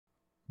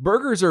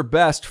Burgers are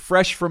best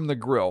fresh from the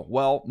grill.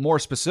 Well, more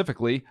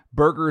specifically,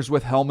 burgers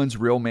with Hellmann's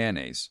Real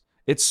Mayonnaise.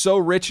 It's so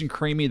rich and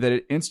creamy that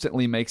it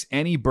instantly makes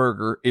any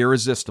burger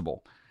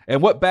irresistible.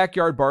 And what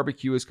backyard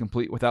barbecue is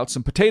complete without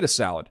some potato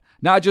salad?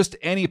 Not just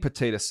any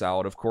potato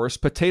salad, of course.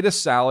 Potato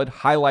salad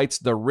highlights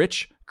the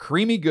rich,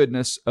 creamy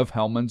goodness of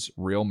Hellmann's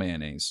Real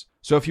Mayonnaise.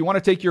 So if you want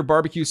to take your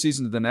barbecue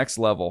season to the next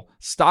level,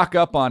 stock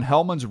up on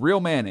Hellmann's Real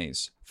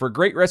Mayonnaise. For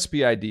great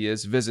recipe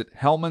ideas, visit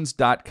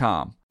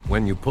hellmanns.com.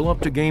 When you pull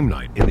up to game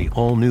night in the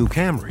all-new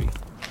Camry,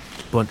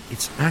 but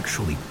it's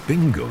actually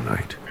bingo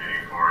night.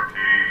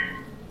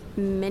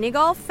 Mini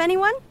golf,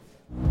 anyone?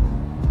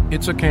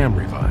 It's a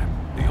Camry vibe.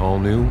 The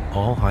all-new,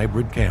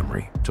 all-hybrid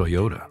Camry.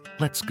 Toyota.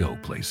 Let's go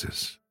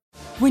places.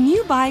 When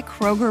you buy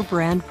Kroger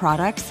brand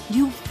products,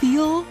 you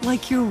feel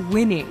like you're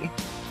winning.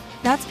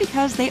 That's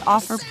because they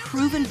offer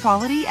proven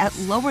quality at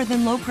lower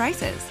than low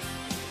prices.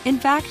 In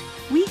fact,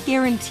 we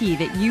guarantee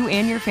that you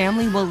and your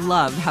family will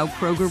love how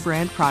Kroger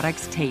brand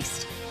products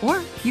taste,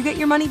 or you get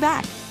your money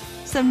back.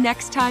 So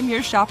next time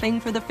you're shopping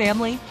for the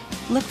family,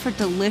 look for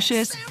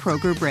delicious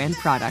Kroger brand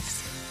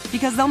products,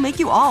 because they'll make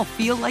you all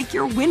feel like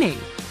you're winning.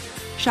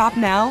 Shop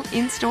now,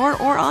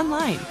 in-store, or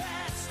online.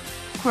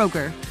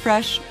 Kroger,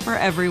 fresh for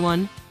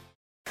everyone.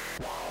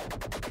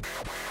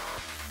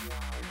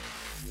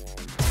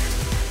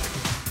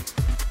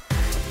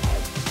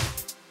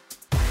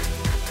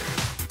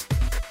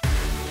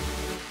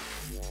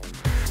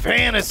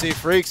 Fantasy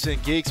freaks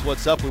and geeks,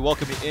 what's up? We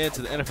welcome you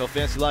into the NFL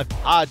Fantasy Live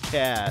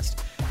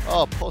podcast.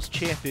 Oh,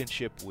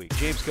 post-championship week.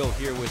 James Coe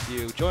here with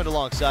you, joined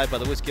alongside by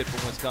the Whiz Kid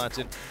from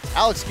Wisconsin,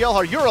 Alex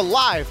Gelhar. You're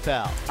alive,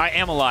 pal. I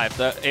am alive.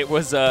 It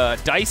was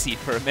dicey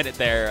for a minute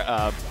there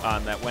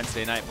on that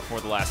Wednesday night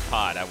before the last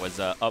pod. I was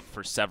up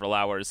for several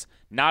hours,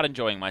 not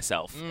enjoying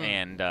myself,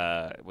 and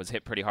was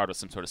hit pretty hard with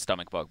some sort of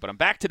stomach bug. But I'm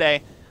back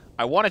today.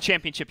 I won a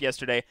championship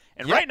yesterday,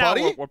 and right now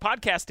we're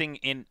podcasting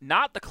in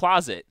not the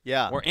closet.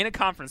 Yeah. We're in a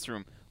conference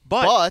room,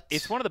 but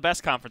it's one of the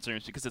best conference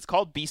rooms because it's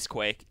called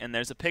Beastquake, and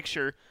there's a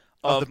picture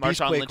of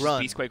Marshawn Lynch's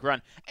Beastquake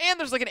run. And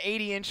there's like an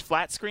 80-inch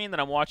flat screen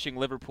that I'm watching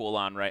Liverpool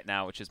on right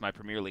now, which is my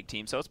Premier League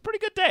team. So it's a pretty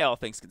good day, all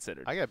things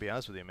considered. I got to be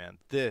honest with you, man.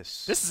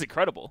 This is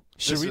incredible.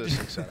 Should we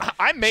just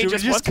I may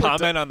just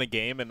comment on the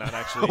game and not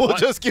actually we'll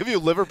just give you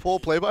Liverpool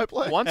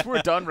play-by-play? Once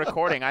we're done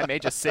recording, I may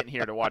just sit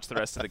here to watch the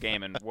rest of the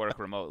game and work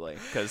remotely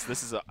because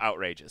this is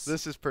outrageous.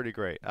 This is pretty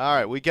great. All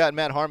right, we got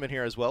Matt Harmon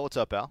here as well. What's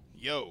up, Al?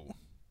 Yo.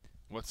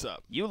 What's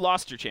up? You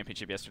lost your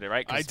championship yesterday,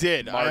 right? I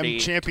did. Marty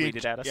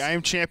tweeted at us. I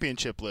am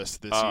championship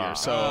list this year,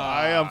 so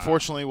I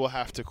unfortunately will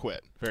have to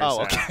quit. Very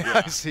sad. Okay.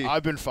 Yeah. I see.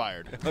 I've been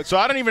fired. So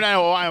I don't even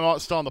know why I'm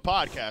still on the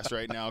podcast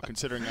right now,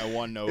 considering I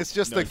won it's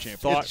just the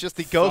championship. It's just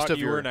the ghost of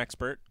you your... were an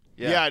expert.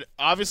 Yeah,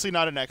 obviously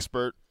not an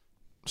expert,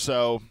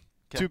 so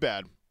too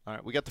bad. All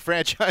right, we got the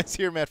franchise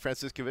here, Matt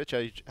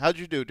Franciscovich. How'd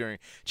you do during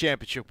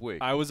championship week?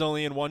 I was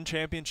only in one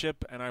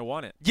championship, and I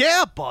won it.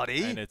 Yeah,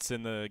 buddy. And it's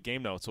in the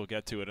game notes. We'll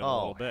get to it in a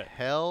little bit.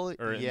 Hell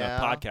or in the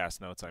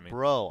podcast notes, I mean.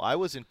 Bro, I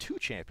was in 2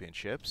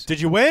 championships. Did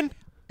you win?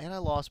 And I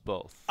lost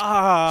both.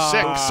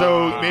 Sick.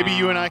 So maybe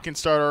you and I can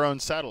start our own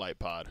satellite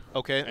pod.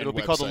 Okay, it'll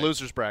be called the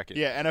Losers Bracket.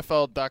 Yeah,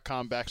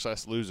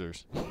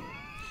 NFL.com/losers.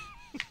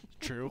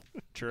 True.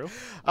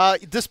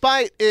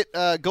 Despite it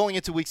going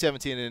into Week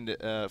 17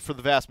 and for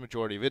the vast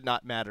majority of it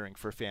not mattering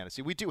for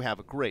fantasy, we do have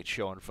a great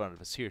show in front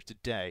of us here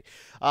today.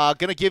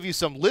 Going to give you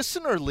some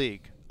Listener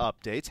League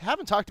updates.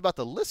 Haven't talked about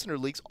the Listener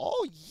Leagues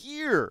all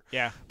year.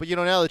 Yeah. But,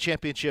 now the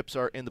championships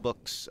are in the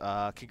books.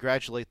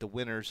 Congratulate the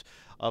winners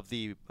of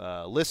the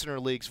Listener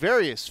Leagues,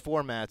 various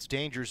formats,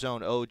 Danger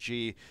Zone, OG.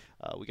 We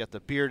got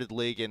the Bearded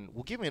League, and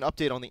we'll give you an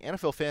update on the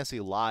NFL Fantasy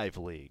Live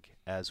League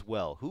as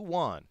well. Who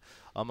won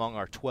among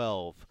our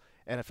 12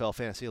 NFL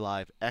Fantasy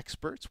Live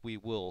experts? We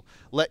will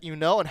let you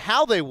know, and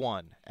how they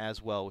won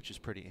as well, which is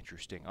pretty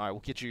interesting. All right,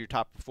 we'll get you your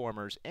top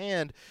performers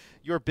and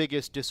your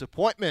biggest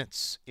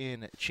disappointments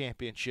in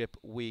championship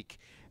week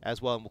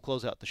as well, and we'll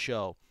close out the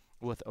show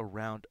with a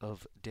round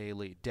of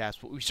daily DAPS.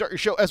 But we start your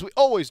show, as we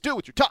always do,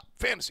 with your top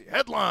fantasy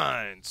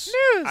headlines.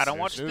 News. I don't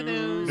watch the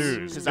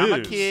news because I'm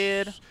a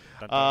kid.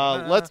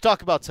 Let's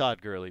talk about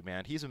Todd Gurley,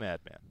 man. He's a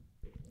madman.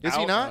 Is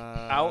he not?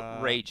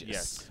 Outrageous.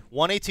 Yes.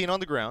 118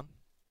 on the ground,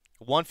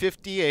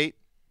 158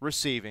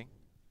 receiving,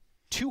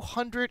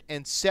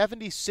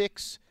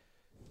 276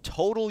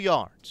 total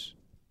yards,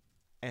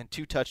 and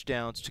 2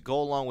 touchdowns to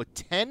go along with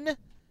 10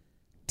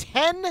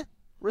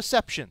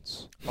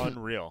 receptions.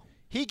 Unreal.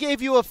 He gave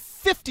you a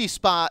 50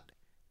 spot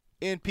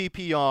in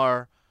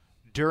PPR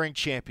during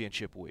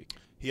championship week.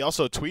 He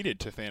also tweeted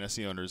to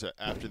fantasy owners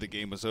after the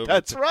game was over.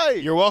 That's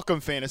right. You're welcome,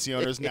 fantasy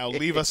owners. Now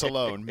leave us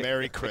alone.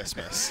 Merry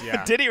Christmas.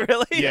 Yeah. Did he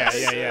really? Yeah.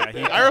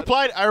 I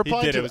replied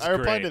great. to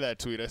that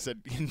tweet. I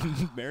said,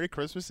 Merry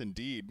Christmas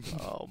indeed.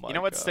 Oh, my God. You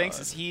know what stinks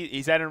is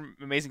he's had an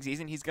amazing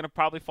season. He's going to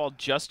probably fall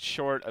just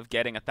short of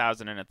getting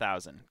 1,000 and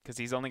 1,000 because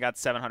he's only got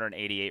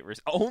 788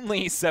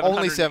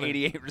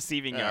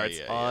 receiving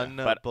yards.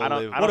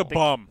 Unbelievable. What a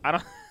bum.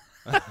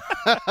 I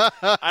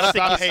don't think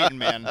Stop he's, hating,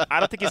 man. I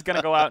don't think he's going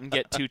to go out and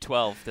get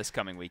 212 this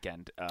coming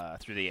weekend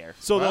through the air.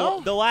 So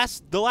Well-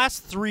 the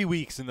last 3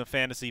 weeks in the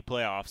fantasy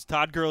playoffs,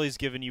 Todd Gurley's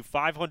given you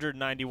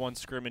 591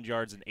 scrimmage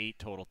yards and 8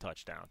 total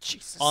touchdowns.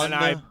 Jesus. And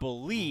I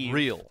believe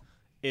Real.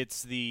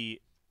 it's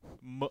the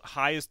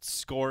highest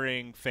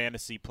scoring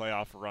fantasy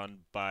playoff run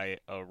by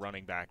a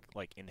running back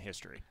like in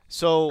history.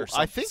 So Or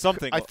I think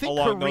something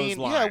along those Kareen.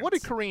 Yeah, what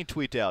did lines. Kareen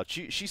tweet out?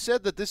 She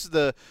said that this is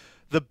the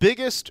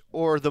biggest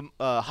or the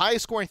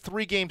highest scoring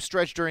 3-game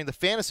stretch during the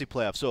fantasy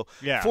playoffs. So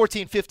Yeah.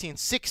 14, 15,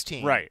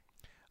 16. Right.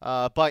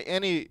 By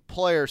any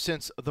player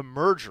since the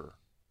merger.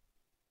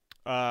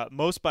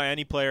 Most by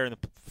any player in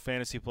the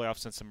fantasy playoffs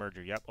since the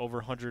merger. Yep, over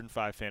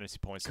 105 fantasy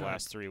points the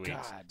last 3 weeks.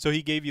 God. So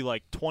he gave you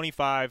like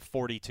 25,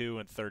 42,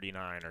 and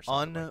 39 or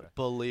something like that.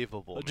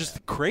 Unbelievable. Just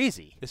man.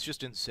 crazy. It's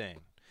just insane.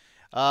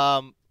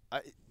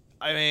 I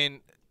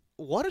mean,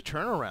 what a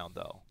turnaround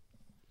though.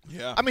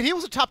 Yeah. I mean, he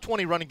was a top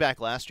 20 running back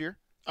last year.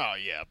 Oh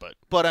yeah,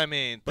 But I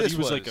mean, But this he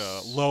was like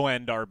a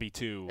low-end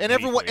RB2. and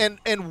everyone lately.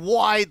 and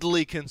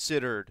widely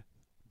considered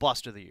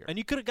bust of the year. And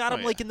you could have got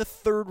him Oh, like yeah. in the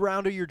 3rd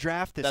round of your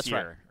draft this That's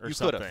year right. or You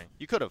something. could have.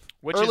 You could have.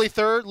 Which Early is-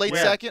 third, late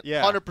Yeah, second,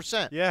 yeah.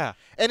 100%. Yeah.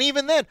 And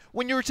even then,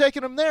 when you were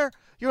taking him there,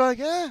 you're like,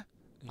 I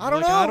don't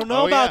Like, know. I don't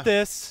know Oh, about yeah.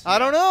 this. I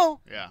don't know.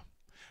 Yeah.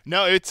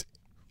 No,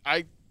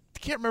 I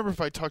can't remember if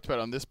I talked about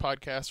it on this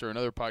podcast or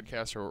another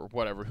podcast or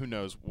whatever. Who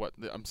knows what?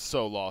 I'm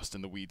so lost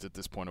in the weeds at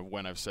this point of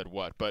when I've said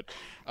what. But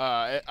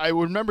I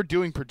remember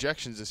doing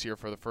projections this year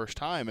for the first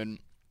time, and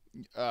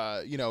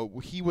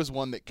he was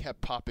one that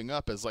kept popping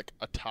up as like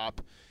a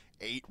top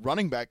 8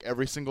 running back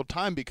every single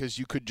time because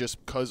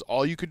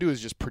all you could do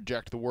is just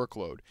project the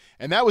workload.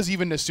 And that was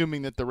even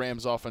assuming that the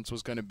Rams offense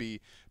was going to be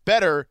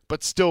better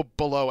but still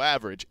below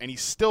average. And he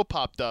still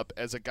popped up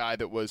as a guy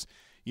that was,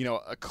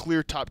 a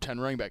clear top 10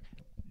 running back.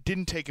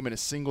 Didn't take him in a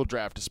single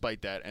draft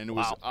despite that. And it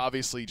was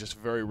obviously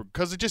just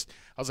because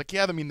I was like,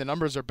 yeah, I mean, the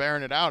numbers are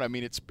bearing it out. I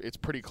mean, it's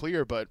pretty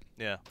clear, but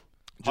Yeah.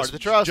 Hard to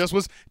trust.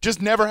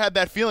 Just never had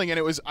that feeling, and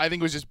I think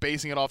it was just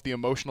basing it off the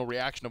emotional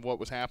reaction of what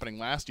was happening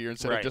last year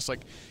instead of Right. just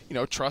like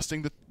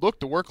trusting the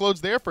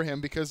workload's there for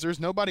him because there's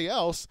nobody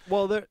else.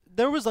 Well,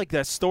 there was like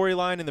that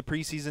storyline in the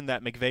preseason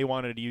that McVay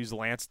wanted to use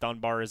Lance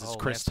Dunbar as his Oh,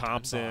 Chris Lance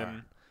Thompson.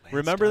 Dunbar.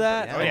 Remember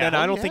that? Dunbar, And yeah. then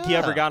I Oh, don't think he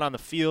ever yeah. got on the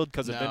field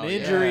because of No, an yeah.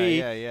 injury.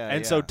 Yeah,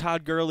 and so yeah.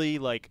 Todd Gurley,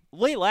 like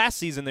late last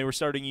season, they were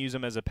starting to use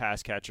him as a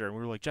pass catcher, and we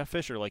were like, Jeff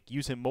Fisher, like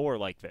use him more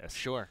like this.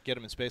 Sure. Get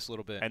him in space a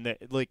little bit. And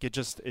it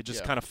just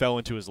Yeah. kind of fell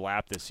into his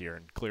lap this year,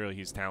 and clearly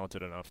he's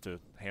talented enough to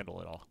handle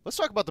it all. Let's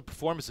talk about the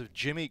performance of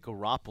Jimmy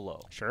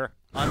Garoppolo. Sure.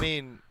 I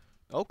mean,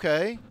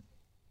 okay.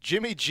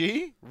 Jimmy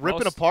G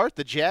ripping Most- apart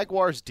the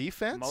Jaguars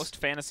defense Most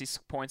fantasy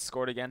points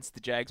scored against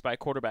the Jags by a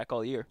quarterback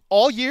all year.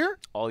 all year.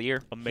 All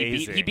year.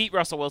 Amazing. He beat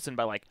Russell Wilson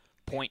by like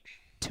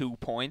 0.2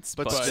 points,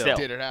 but, But still,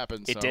 did it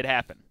happen? it so. did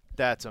happen.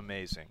 That's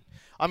amazing.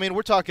 I mean,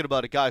 we're talking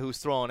about a guy who's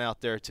throwing out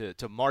there to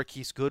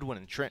Marquise Goodwin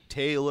and Trent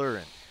Taylor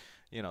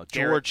and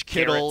George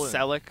Kittle Garrett and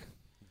Selleck.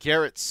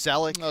 Garrett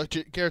Selleck. No,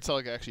 Garrett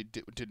Selleck actually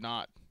did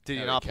not. Did he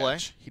have not a play?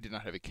 catch. He did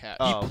not have a catch.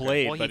 Oh, He okay.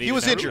 played, Well, but he didn't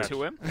was have a injured. catch.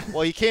 To him.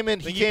 Well, he came in.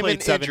 I He think came played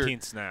in 17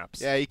 injured.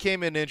 snaps. Yeah, he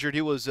came in injured.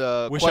 He was Wish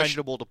I-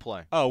 questionable to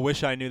play. Oh,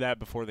 wish I knew that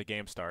before the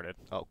game started.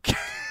 Okay.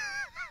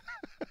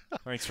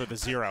 Thanks for the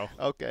 0.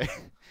 Okay.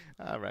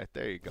 All right.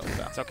 There you go,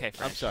 pal. It's okay. I'm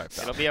Frank. sorry,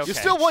 pal. It'll be okay. You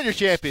still won your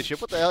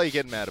championship. What the hell are you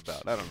getting mad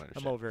about? I don't understand.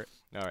 I'm over it.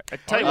 All right. I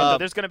tell you what, Uh, though,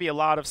 there's going to be a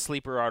lot of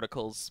sleeper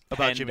articles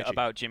About penned Jimmy G.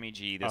 about Jimmy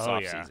G this Oh,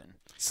 yeah. offseason.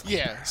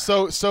 Yeah,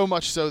 so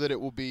much so that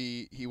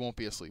he won't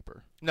be a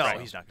sleeper. No, Right.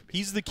 he's not going to be.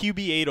 He's the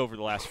QB8 over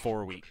the last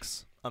 4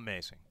 weeks.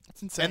 Amazing.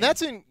 That's insane.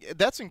 And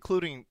that's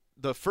including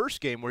the first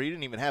game where he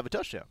didn't even have a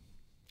touchdown.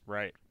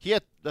 Right. He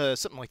had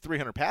something like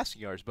 300 passing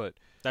yards, but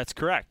That's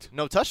correct.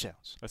 no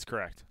touchdowns. That's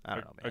correct. I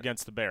don't know, man.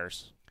 Against the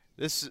Bears.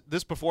 This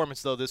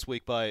performance though this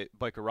week by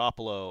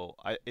Garoppolo,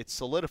 it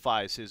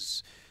solidifies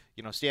his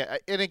stand.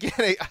 And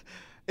again,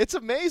 it's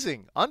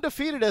amazing,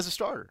 undefeated as a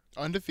starter.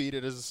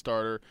 Undefeated as a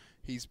starter.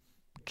 He's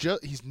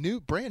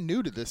brand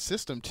new to this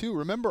system too.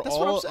 Remember That's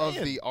what all I'm of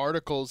saying. the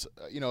articles,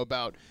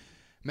 about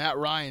Matt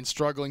Ryan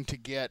struggling to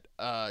get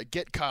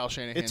Kyle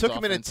Shanahan's It took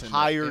him an offense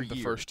entire in the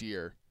year. first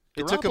year.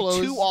 It took him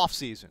Garoppolo's- 2 off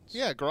seasons.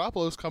 Yeah,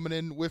 Garoppolo's coming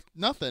in with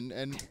nothing,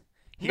 and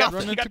He got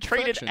running to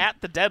traded perfection.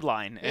 at the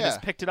deadline and has Yeah.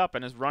 picked it up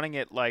and is running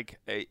it like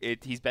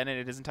he's been in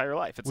it his entire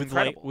life. It's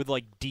incredible. With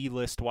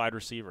D-list wide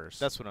receivers.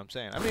 That's what I'm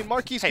saying. I mean,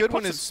 Marquise Hey,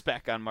 Goodwin put some is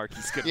spec on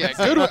Marquise Goodwin. Yeah,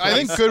 Goodwin. I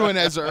think Goodwin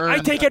has earned. I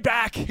take it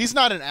back. He's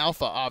not an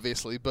alpha,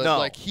 obviously, but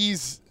No.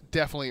 he's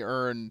definitely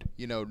earned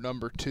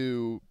number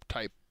 2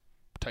 type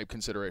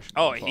consideration.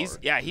 Oh, going he's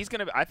forward. he's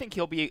gonna. I think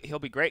he'll be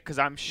great because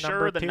I'm sure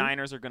Number the 2?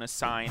 Niners are gonna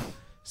sign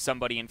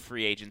somebody in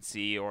free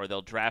agency or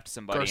they'll draft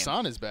somebody. and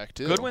Garcon is back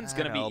too. Goodwin's I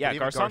gonna know, be but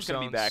even Garcon's gonna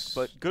be back, Garcon's-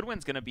 but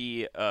Goodwin's gonna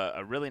be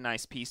a really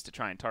nice piece to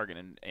try and target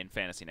in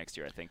fantasy next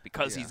year. I think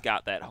because Yeah. he's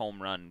got that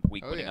home run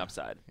week winning yeah.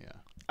 upside. Yeah.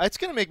 It's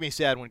going to make me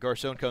sad when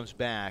Garcon comes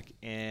back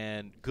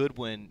and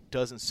Goodwin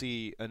doesn't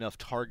see enough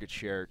target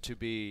share to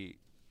be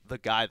the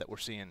guy that we're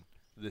seeing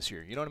this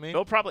year. You know what I mean?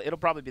 It'll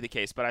probably be the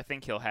case, but I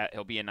think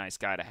he'll be a nice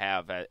guy to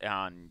have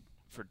on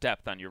for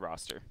depth on your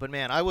roster. But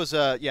man, I was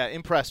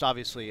impressed,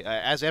 obviously,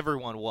 as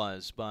everyone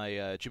was,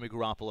 by Jimmy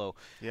Garoppolo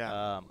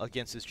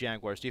against this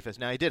Jaguars defense.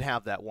 Now he did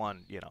have that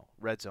one,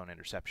 red zone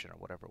interception or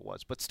whatever it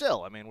was, but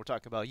still, I mean, we're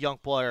talking about a young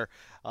player,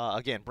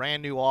 again,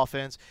 brand new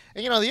offense,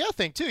 and the other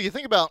thing too, you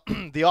think about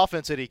the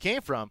offense that he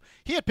came from,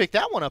 he had picked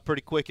that one up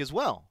pretty quick as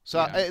well.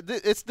 So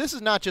this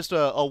is not just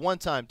a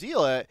one-time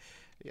deal.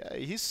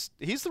 He's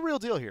the real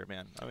deal here,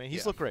 man. I mean,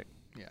 he's looked great.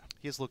 Yeah,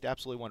 he has looked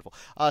absolutely wonderful.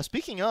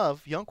 Speaking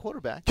of young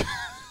quarterback.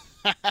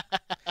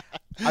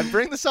 I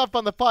bring this up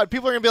on the pod.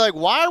 People are going to be like,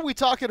 why are we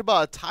talking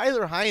about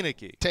Tyler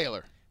Heineke?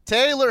 Taylor.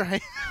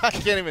 I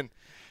can't even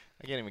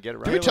get it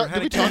right. Did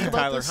we talk about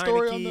Tyler this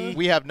story Heineke. on the...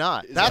 We have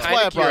not. Is That's it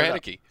why I Heineke brought or it up.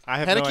 Heineke? I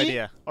have Heineke no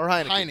idea. or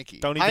Heineke?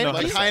 Heineke. Don't even know how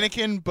Like to say it.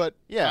 Heineken, but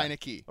Yeah.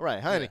 Heineke.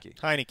 Right, Heineke.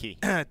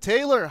 Heineke.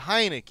 Taylor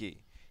Heineke.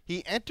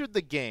 He entered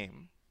the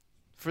game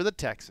for the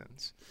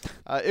Texans.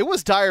 It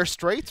was dire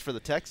straits for the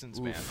Texans,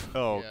 man.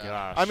 Oh, Yeah.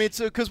 gosh. I mean,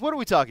 because what are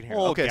we talking here?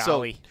 Oh, okay,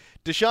 golly.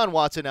 so Deshaun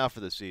Watson out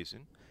for the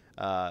season.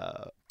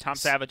 Tom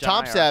Savage Tom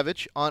on IR,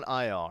 Savage on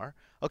IR.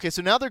 Okay,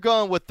 so now they're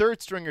going with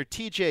third stringer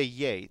T.J.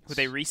 Yates. who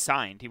they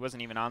re-signed. He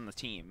wasn't even on the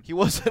team. He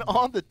wasn't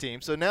on the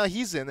team, so now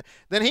he's in.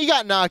 Then he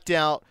got knocked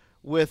out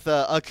with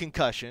a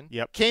concussion.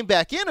 Yep. Came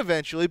back in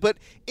eventually, but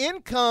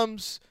in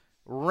comes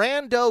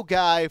rando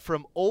guy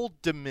from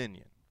Old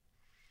Dominion,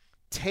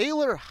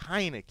 Taylor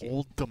Heineke.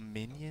 Old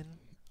Dominion?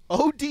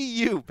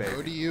 ODU,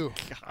 baby. ODU.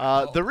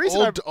 The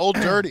reason Old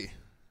Dirty,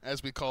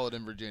 as we call it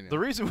in Virginia. the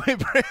reason we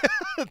bring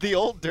the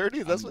Old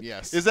Dirty. That's what.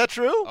 yes. Is that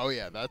true? Oh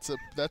yeah, that's a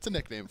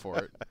nickname for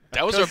it.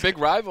 That was our big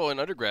rival in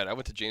undergrad. I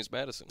went to James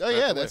Madison. Oh right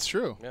yeah, away. that's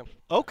true. Yeah.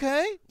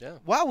 Okay. Yeah.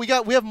 Wow, we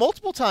have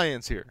multiple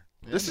tie-ins here.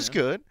 This is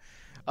man. good.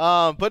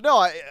 But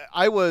no,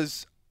 I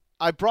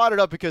brought it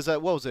up because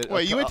what was it?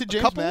 Wait, you went to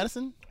James couple?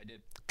 Madison? I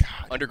did.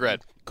 God,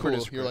 Undergrad. cool.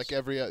 Curtis You're Chris.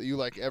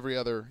 like every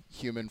other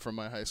human from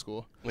my high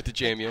school. Went to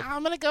JMU.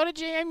 I'm gonna go to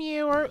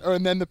JMU,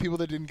 and then the people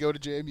that didn't go to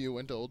JMU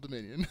went to Old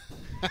Dominion.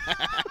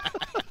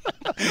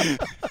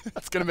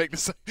 That's gonna make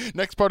this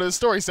next part of the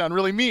story sound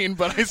really mean,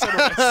 but I said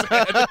what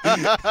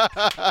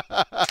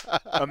I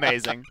said.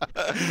 Amazing.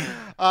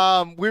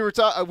 We were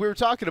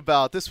talking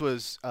about this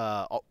was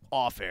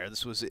off air.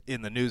 This was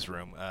in the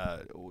newsroom.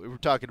 We were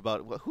talking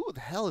about who the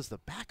hell is the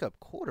backup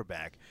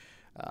quarterback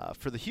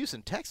for the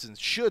Houston Texans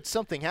should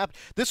something happen.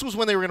 This was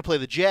when they were going to play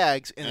the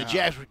Jags, and the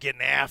Jags were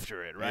getting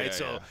after it, right? Yeah,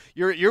 so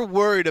yeah. you're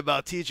worried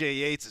about T.J.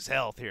 Yates'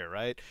 health here,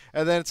 right?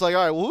 And then it's like,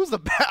 all right, well, who's the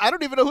I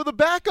don't even know who the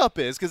backup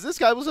is because this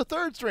guy was a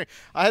third string.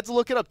 I had to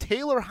look it up.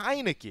 Taylor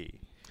Heineke.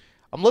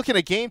 I'm looking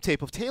at game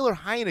tape of Taylor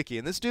Heineke,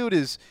 and this dude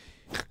is,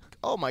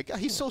 oh my God,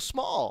 he's so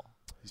small.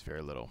 He's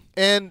very little.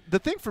 And the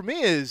thing for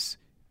me is,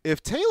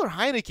 if Taylor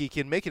Heineke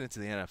can make it into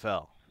the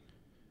NFL,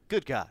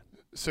 good God.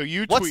 So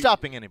you What's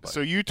stopping anybody?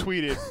 So you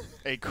tweeted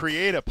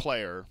create a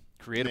player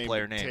named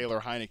Taylor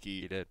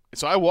Heineke. You did.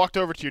 So I walked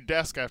over to your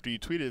desk after you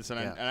tweeted this,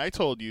 and Yeah. I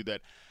told you that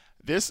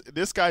this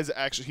guy's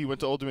actually, he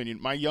went to Old Dominion.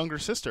 My younger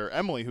sister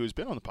Emily, who's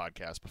been on the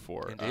podcast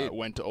before,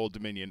 went to Old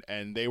Dominion,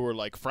 and they were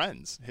like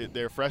friends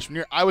their freshman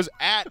year. I was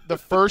at the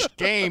first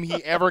game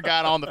he ever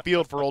got on the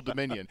field for Old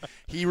Dominion.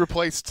 He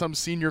replaced some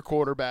senior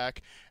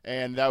quarterback,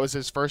 and that was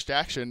his first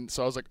action.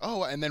 So I was like,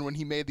 oh. And then when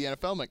he made the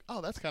NFL, I'm like,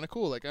 oh, that's kind of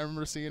cool. Like I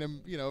remember seeing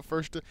him,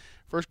 first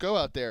go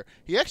out there.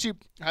 He actually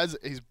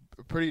he's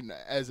pretty,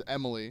 as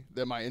Emily,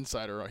 that my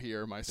insider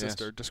here, my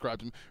sister,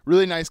 described him.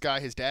 Really nice guy.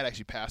 His dad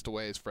actually passed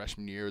away his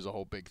freshman year. It was a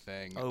whole big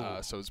thing.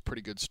 So it's a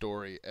pretty good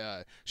story.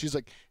 She's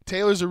like,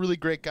 Taylor's a really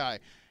great guy.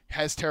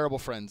 Has terrible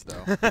friends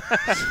though.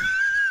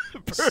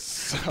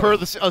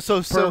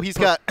 So he's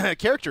got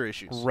character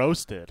issues.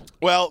 Roasted.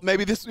 Well,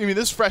 maybe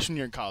this freshman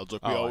year in college.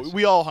 Look,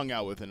 we all hung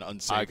out with an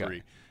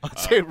unsavory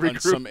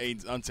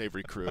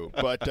crew.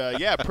 But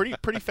yeah,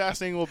 pretty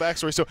fascinating little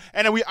backstory. So,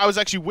 and I was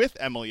actually with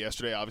Emily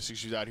yesterday. Obviously,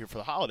 she was out here for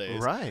the holidays.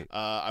 Right.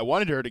 I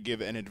wanted her to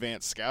give an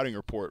advanced scouting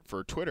report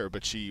for Twitter,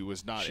 but she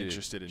was not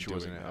interested in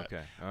doing that.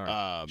 Okay. All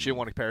right. She didn't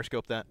want to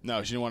Periscope that?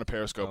 No, she didn't want to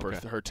Periscope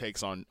her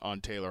takes on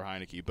Taylor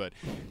Heineke. But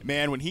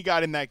man, when he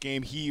got in that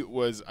game, he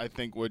was, I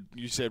think, what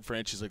you said,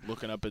 Fran. She's like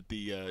looking up at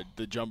the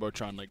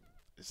jumbotron, like,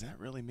 is that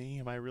really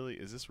me?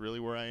 Is this really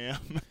where I am?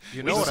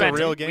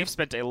 We've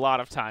spent a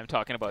lot of time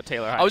talking about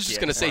Taylor Heineke. I was just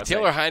going to say,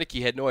 Taylor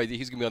Heineke had no idea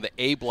he's going to be on the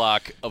A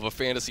block of a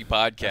fantasy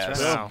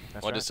podcast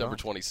on December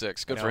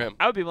 26th. Good for him.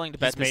 I would be willing to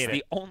bet this is made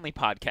the only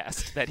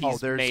podcast that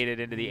he's made it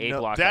into the A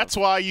block. That's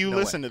why you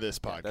listen to this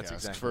podcast, That's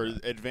exactly for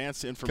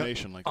advanced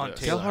information like this.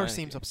 Taylor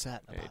seems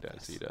upset. He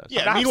does.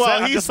 Yeah,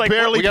 meanwhile, he's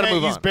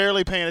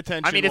barely paying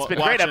attention. I mean, it's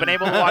been great. I've been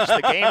able to watch the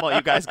game while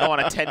you guys go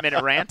on a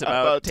 10-minute rant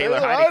about Taylor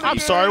Heineke. I'm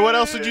sorry, what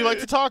else would you like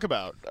to talk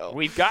about?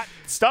 We've got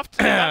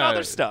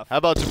other stuff. How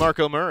about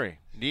DeMarco Murray?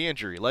 Knee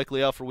injury,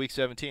 likely out for Week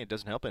 17. It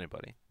doesn't help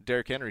anybody.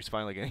 Derrick Henry's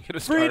finally going to get a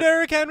start. Free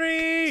Derrick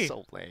Henry!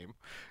 So lame.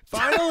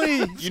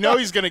 Finally!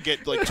 He's going to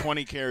get like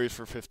 20 carries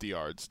for 50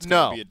 yards. It's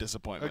going to be a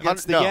disappointment.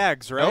 Against the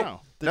Jags, right?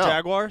 No. The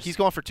Jaguars? He's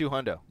going for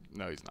 200.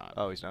 No, he's not.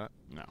 Oh, he's not?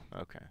 No.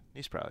 Okay.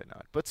 He's probably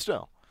not. But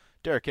still,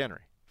 Derrick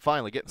Henry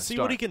finally getting the See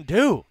start. what he can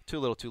do. Too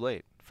little, too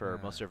late for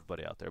most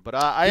everybody out there. But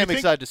I am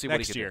excited to see what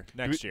he can do.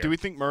 Next year. Do we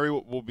think Murray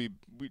will be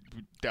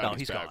down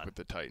he's back gone. with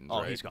the Titans?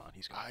 Oh, right? he's gone.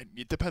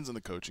 It depends on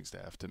the coaching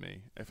staff to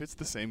me. If it's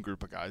the same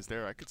group of guys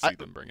there, I could see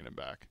them bringing him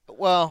back.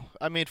 Well,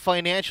 I mean,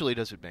 financially,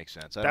 does it make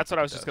sense? That's what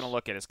I was just going to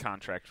look at his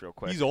contract real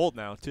quick. He's old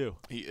now too.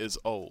 He is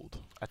old.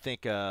 I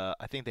think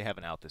they have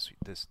an out this.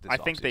 I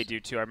think they offseason. do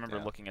too. I remember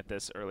looking at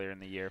this earlier in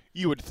the year.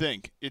 You would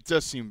think. It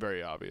does seem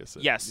very obvious.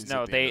 Yes,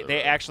 no,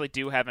 they actually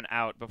do have an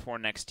out before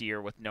next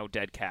year with no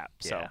dead cap.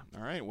 So. Yeah.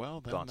 All right,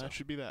 well, then that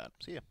should be that.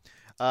 See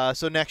ya.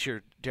 So next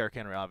year, Derrick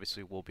Henry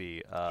obviously will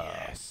be.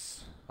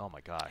 Yes. Oh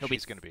my gosh,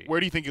 he's going to be. Where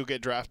do you think he'll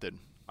get drafted?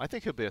 I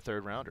think he'll be a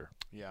 3rd rounder.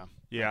 Yeah.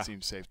 Yeah. That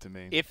seems safe to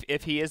me.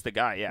 If he is the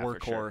guy, yeah,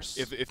 workhorse.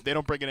 For sure. If they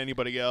don't bring in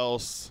anybody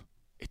else,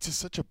 it's just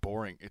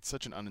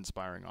such an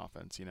uninspiring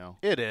offense, you know.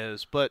 It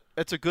is, but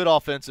it's a good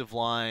offensive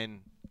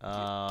line.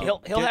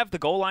 He'll have the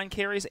goal line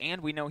carries,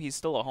 and we know he's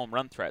still a home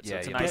run threat. So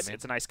Yeah,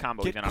 it's a nice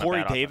combo. Get even on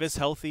Corey a bad Davis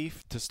healthy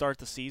to start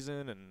the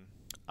season, and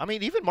I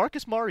mean, even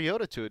Marcus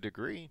Mariota to a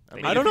degree.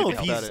 I don't know if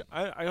he's.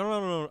 I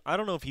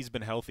don't know if he's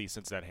been healthy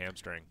since that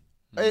hamstring.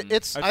 I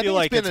feel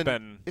like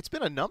it's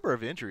been a number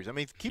of injuries. I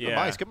mean, keep in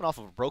mind he's coming off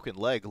of a broken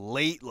leg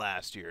late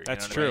last year.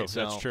 That's true. true. I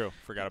mean? That's true.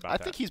 Forgot about that.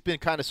 I think he's been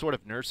kind of sort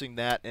of nursing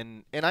that,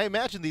 and I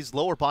imagine these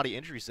lower body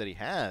injuries that he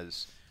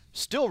has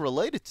still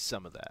related to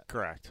some of that.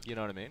 Correct. You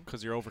know what I mean?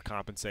 Because you're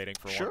overcompensating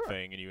for one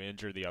thing and you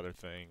injure the other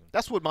thing.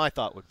 That's what my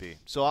thought would be.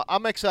 So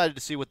I'm excited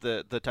to see what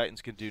the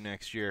Titans can do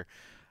next year.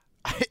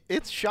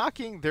 It's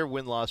shocking their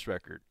win-loss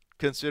record,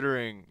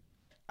 considering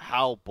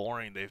how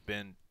boring they've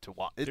been to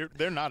watch.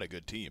 They're not a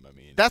good team. I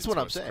mean, that's what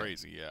I'm saying.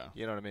 Crazy, yeah.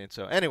 You know what I mean?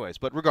 So, anyways,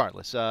 but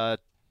regardless,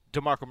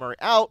 DeMarco Murray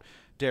out.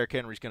 Derrick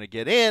Henry's going to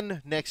get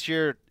in next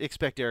year.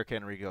 Expect Derrick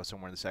Henry to go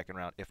somewhere in the 2nd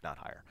round, if not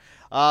higher.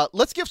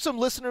 Let's give some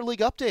Listener League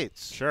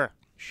updates. Sure.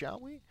 Shall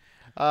we?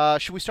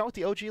 Should we start with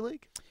the OG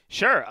League?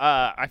 Sure.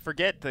 I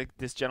forget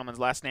this gentleman's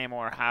last name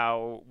or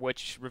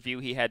which review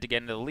he had to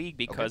get into the league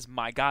because,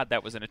 my God,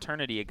 that was an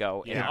eternity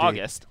ago in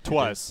August.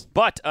 Twas.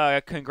 But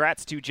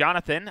congrats to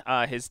Jonathan.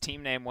 His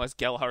team name was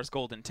Gelhar's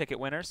Golden Ticket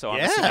Winner, so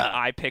I'm assuming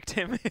I picked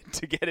him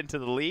to get into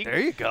the league. There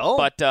you go.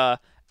 But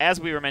as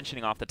we were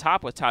mentioning off the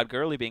top, with Todd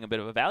Gurley being a bit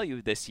of a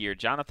value this year,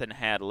 Jonathan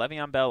had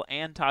Le'Veon Bell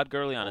and Todd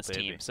Gurley on his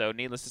team. So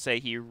needless to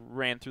say, he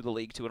ran through the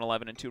league to an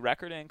 11-2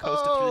 record and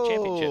coasted through the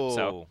championship.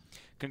 So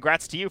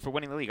congrats to you for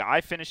winning the league. I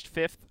finished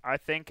 5th, I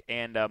think,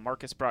 and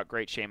Marcus brought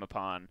great shame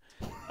upon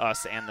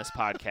us and this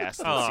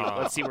podcast.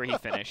 Let's see where he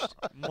finished.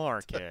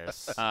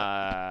 Marcus.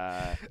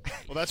 Well,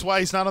 that's why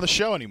he's not on the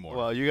show anymore.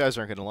 Well, you guys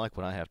aren't going to like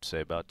what I have to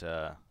say about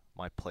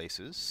my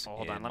places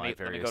hold in on, my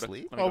various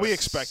leagues. Well, we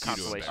expect you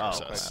to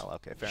embarrass us. Well,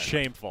 okay, fair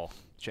Shameful. enough.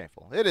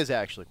 Shameful. It is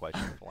actually quite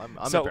shameful. I'm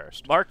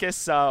embarrassed.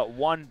 Marcus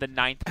won the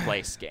 9th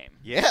place game.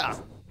 Yeah.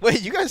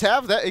 Wait, you guys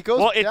have that? It goes.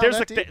 Well, down there's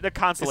that the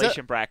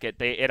consolation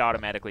bracket. It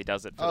automatically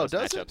does it for those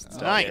does matchups it? and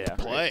stuff. Ninth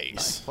place.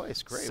 Ninth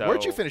place. Great. So-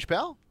 Where'd you finish,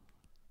 pal?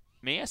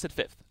 Me, I said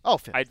 5th. Oh,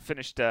 5th. I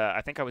finished.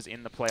 I think I was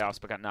in the playoffs,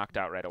 but got knocked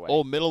out right away.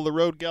 Old middle of the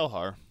road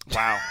Gelhar.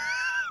 Wow.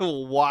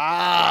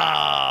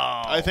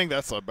 Wow. I think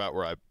that's about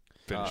where I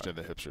finished in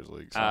the Hipsters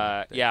League.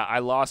 So. Yeah, I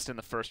lost in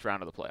the first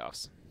round of the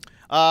playoffs.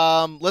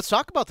 Let's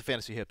talk about the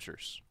Fantasy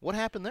Hipsters. What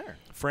happened there?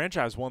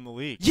 Franchise won the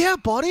league. Yeah,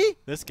 buddy.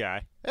 This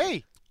guy.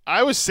 Hey.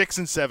 I was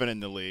 6-7 in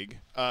the league,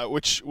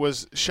 which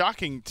was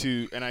shocking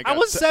to. And I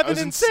was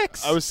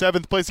 7-6. I was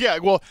 7th place. Yeah,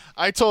 well,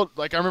 I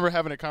remember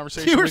having a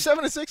conversation. You were with,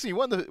 7-6, and you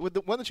won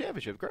the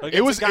championship. Great.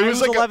 It was a guy who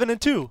was like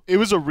 11-2. It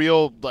was a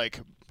real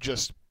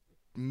just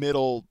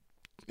middle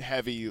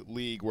heavy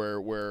league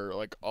where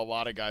like a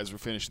lot of guys were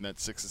finishing that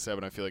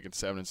 6-7. I feel like in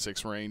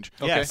 7-6 range.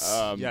 Okay.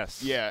 Yes.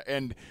 Yes. Yeah,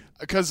 and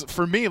because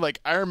for me, like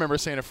I remember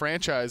saying to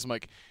franchise, I'm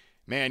like,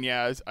 man,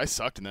 yeah, I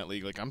sucked in that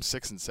league. Like, I'm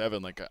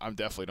 6-7. Like, I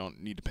definitely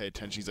don't need to pay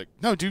attention. He's like,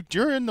 no, dude,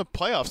 you're in the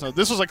playoffs now.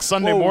 This was like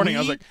Sunday morning. I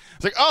was like,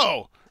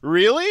 oh,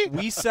 really?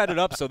 We set it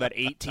up so that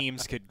 8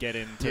 teams could get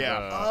into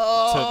Yeah. the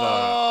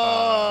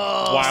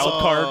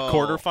wild card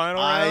quarterfinal round.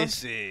 I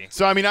see.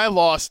 So I mean, I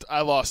lost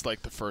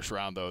like the first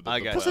round though. I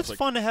guess. Because it's like,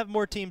 fun to have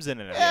more teams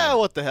in it. Yeah,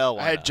 what the hell?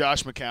 I had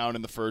Josh McCown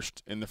in the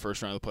first round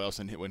of the playoffs,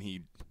 and when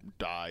he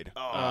died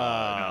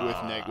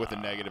with a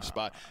negative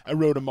spot. I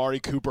rode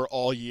Amari Cooper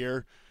all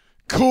year.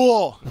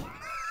 Cool.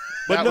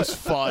 That was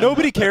fun.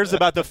 Nobody cares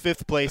about the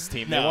 5th place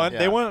team. No.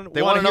 They want They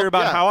to wanna hear know-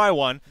 about yeah. how I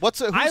won.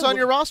 Who's on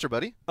your roster,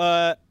 buddy?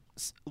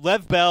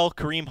 Lev Bell,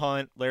 Kareem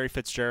Hunt, Larry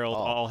Fitzgerald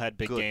all had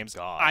big good games.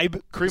 God.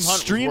 Kareem Hunt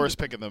was the worst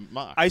pick in the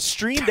mock. I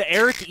streamed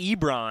Eric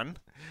Ebron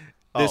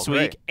this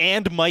great. week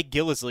and Mike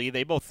Gillisley.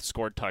 They both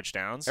scored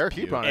touchdowns. Eric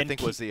Ebron, I And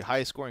think, was the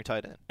highest scoring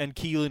tight end. and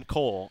Keelan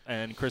Cole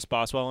and Chris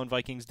Boswell and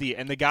Vikings D.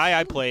 And the guy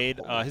I played,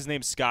 his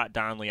name's Scott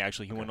Donnelly.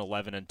 Actually, he went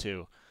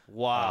 11-2.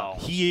 Wow.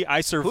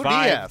 I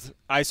survived.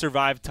 I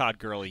survived Todd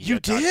Gurley. He You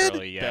had Todd did?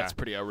 Gurley, yeah. That's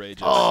pretty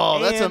outrageous. Oh,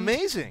 that's And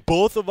amazing.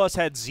 Both of us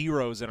had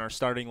zeros in our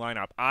starting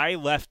lineup. I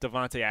left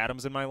Devontae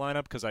Adams in my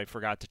lineup because I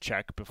forgot to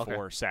check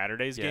before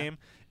Saturday's game,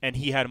 and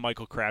he had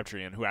Michael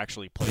Crabtree in, who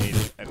actually played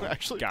and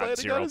got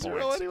 0 points.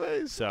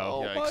 Anyways. So,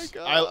 oh my Yikes.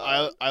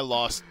 God. I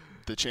lost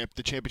the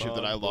championship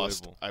that I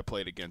lost. I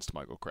played against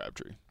Michael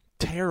Crabtree.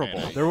 terrible.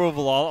 And There were a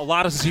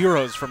lot of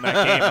zeros from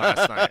that game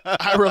last night.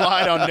 I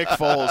relied on Nick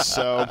Foles,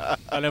 so.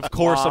 And, of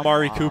course,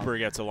 Amari Cooper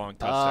gets a long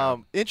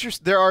touchdown.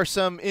 There are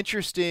some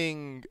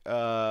interesting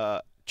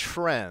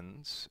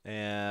trends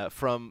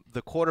from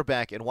the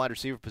quarterback and wide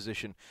receiver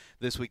position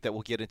this week that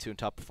we'll get into in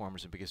top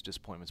performers and biggest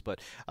disappointments. But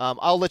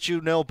I'll let you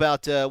know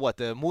about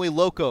the Muy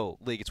Loco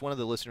League. It's one of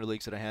the listener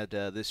leagues that I had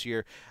this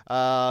year.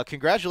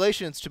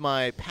 Congratulations to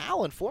my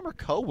pal and former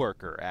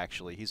coworker,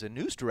 actually. He's a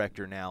news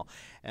director now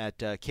at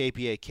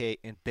KBAK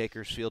in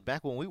Bakersfield.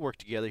 Back when we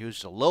worked together, he was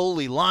just a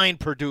lowly line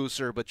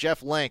producer, but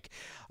Jeff Lenk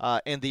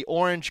and the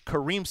Orange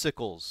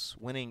Kareemsicles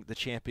winning the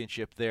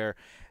championship there.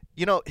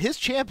 You know, his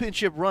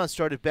championship run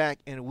started back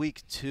in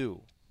week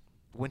 2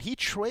 when he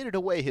traded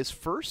away his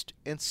first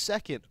and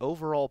second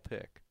overall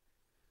pick,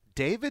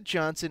 David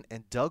Johnson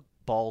and Doug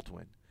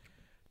Baldwin,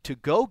 to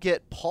go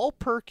get Paul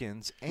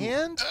Perkins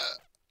and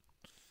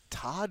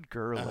Todd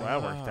Gurley.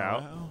 That worked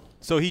out.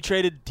 So he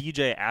traded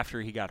DJ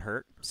after he got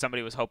hurt?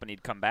 Somebody was hoping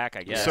he'd come back,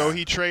 I guess. So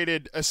he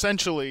traded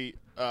essentially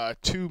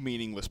 2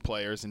 meaningless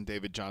players in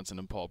David Johnson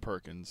and Paul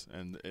Perkins,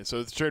 and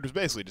so the trade was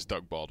basically just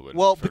Doug Baldwin.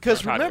 Well,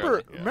 because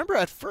remember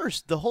at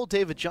first the whole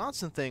David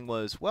Johnson thing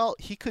was, well,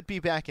 he could be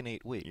back in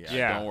 8 weeks.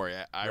 Yeah. Don't worry,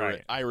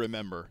 I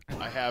remember.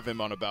 I have him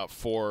on about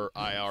 4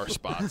 IR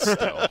spots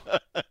still.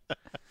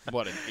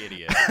 What an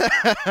idiot!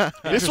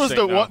 This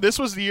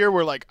was the year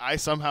where like I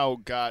somehow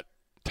got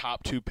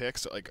top 2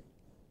 picks like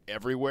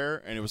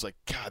everywhere, and it was like,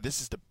 God,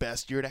 this is the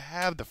best year to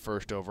have the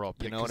first overall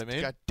pick. You know what I mean?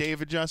 Got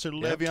David Johnson,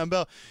 Le'Veon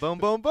Bell. Boom,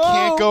 boom, boom.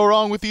 Can't go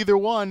wrong with either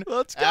one.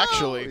 Let's go.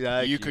 Actually,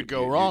 Yeah, you could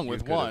go wrong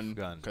with one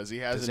because he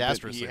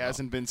disastrously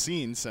hasn't been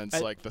seen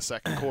since like the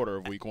second quarter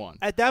of week 1.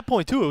 At that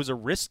point, too, it was a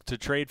risk to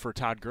trade for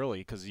Todd Gurley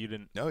because you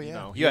didn't. Oh, yeah.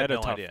 know, You had a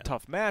no idea.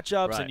 tough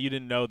matchups, Right. and you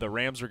didn't know the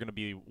Rams were going to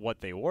be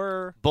what they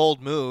were. Bold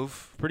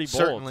move. Pretty bold.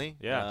 Certainly.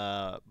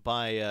 Yeah.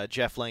 By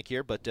Jeff Lenk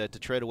here, but to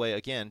trade away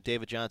again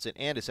David Johnson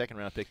and a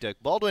second-round pick, Doug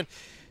Baldwin,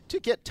 to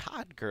get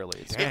Todd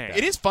Gurley.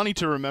 It is funny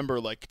to remember,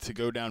 like, to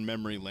go down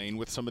memory lane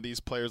with some of these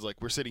players.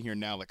 Like, we're sitting here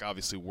now, like,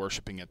 obviously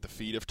worshiping at the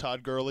feet of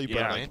Todd Gurley.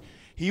 But, like,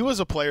 he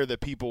was a player that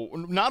people,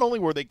 not only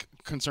were they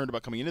concerned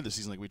about coming into the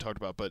season, like we talked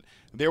about, but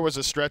there was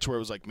a stretch where it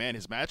was like, man,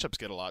 his matchups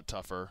get a lot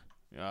tougher.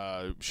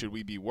 Should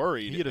we be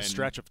worried? He had a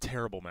stretch of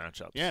terrible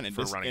matchups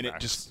for running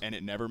backs. And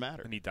it never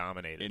mattered. And he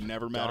dominated. It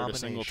never mattered a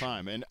single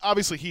time. And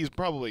obviously he's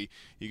probably,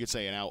 you could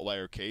say, an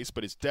outlier case,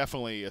 but it's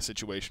definitely a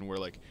situation where,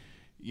 like,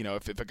 you know,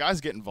 if a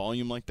guy's getting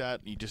volume like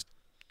that, you just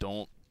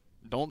don't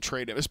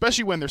trade him,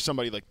 especially when there's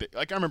somebody like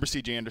I remember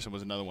C.J. Anderson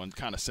was another one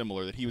kind of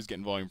similar that he was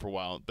getting volume for a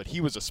while, but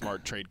he was a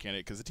smart trade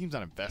candidate because the team's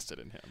not invested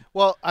in him.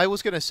 Well, I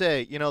was going to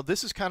say, you know,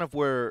 this is kind of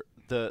where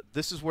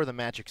the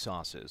magic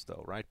sauce is,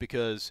 though, right?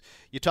 Because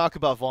you talk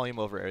about volume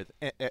over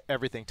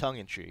everything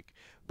tongue-in-cheek,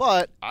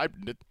 but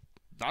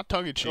not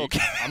tongue-in-cheek.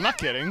 Okay. I'm not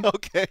kidding.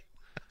 Okay.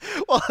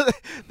 Well,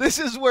 this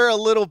is where a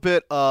little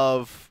bit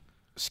of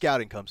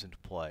scouting comes into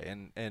play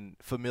and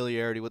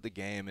familiarity with the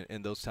game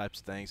and those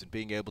types of things and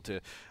being able to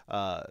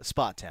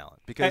spot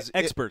talent because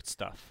expert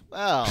stuff.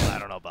 Well, I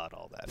don't know about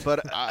all that,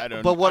 but I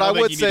don't. But what I I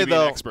think would you say need to be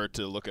though, an expert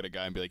to look at a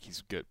guy and be like,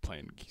 he's good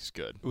playing. He's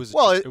good. It was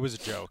it was a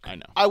joke. I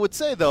know. I would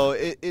say though,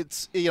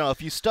 it's you know,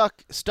 if you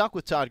stuck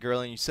with Todd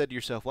Gurley and you said to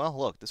yourself, well,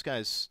 look, this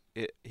guy's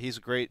he's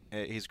a great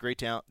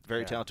talent,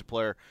 very talented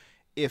player.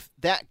 If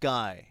that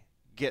guy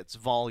gets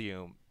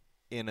volume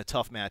in a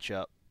tough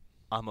matchup,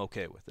 I'm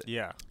okay with it.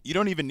 Yeah. You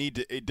don't even need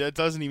to. It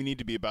doesn't even need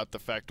to be about the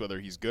fact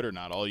whether he's good or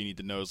not. All you need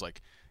to know is,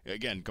 like,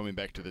 again, going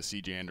back to the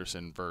C.J.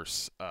 Anderson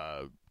versus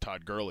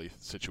Todd Gurley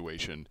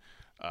situation.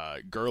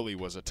 Gurley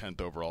was a 10th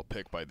overall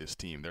pick by this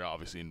team. They're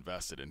obviously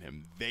invested in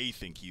him. They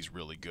think he's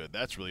really good.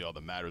 That's really all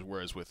that matters.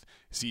 Whereas with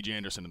C.J.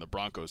 Anderson and the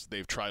Broncos,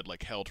 they've tried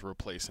like hell to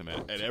replace him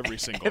at every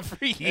single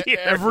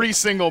every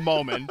single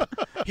moment.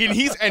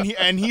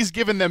 He's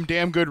given them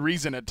damn good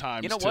reason at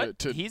times. You know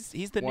what? He's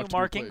the new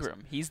Mark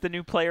Ingram. He's the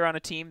new player on a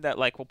team that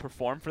like will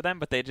perform for them,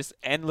 but they just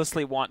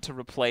endlessly want to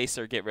replace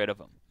or get rid of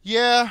him.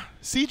 Yeah,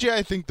 CJ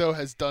I think though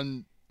has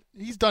done.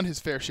 He's done his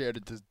fair share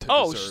to deserve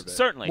it.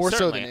 Certainly. More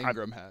so than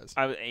Ingram has.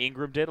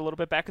 Ingram did a little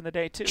bit back in the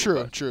day, too. True.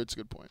 It's a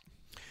good point.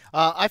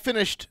 I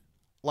finished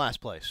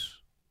last place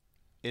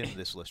in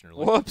this listener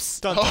league.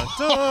 Whoops. Dun, dun,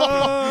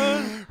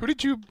 dun.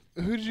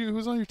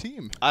 Who's on your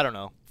team? I don't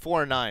know.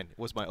 4-9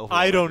 was my overall.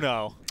 I don't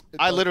know.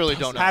 I literally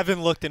don't know.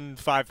 Haven't looked in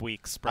 5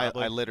 weeks,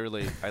 probably. I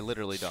literally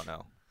don't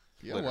know.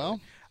 Yeah, literally.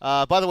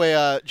 well. By the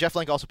way, Jeff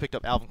Lenk also picked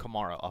up Alvin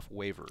Kamara off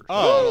waivers.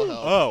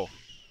 Oh.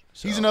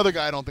 So. He's another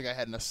guy I don't think I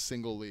had in a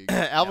single league.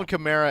 Alvin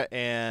Kamara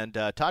and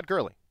Todd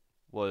Gurley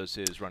was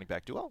his running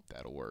back duo.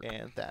 That'll work.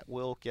 And that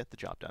will get the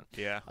job done.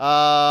 Yeah.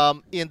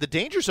 In the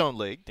Danger Zone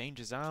League,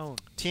 Danger Zone.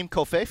 Team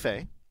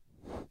Kofefe.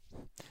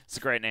 It's a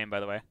great name, by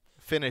the way.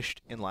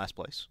 Finished in last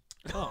place.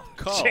 Oh,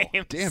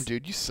 James. Damn,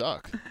 dude, you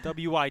suck.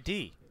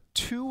 WID.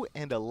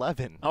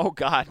 2-11. Oh,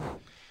 God.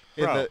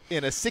 In a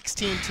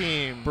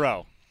 16-team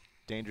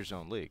Danger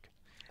Zone League.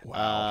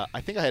 Wow.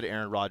 I think I had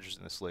Aaron Rodgers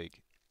in this league.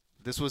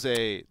 This was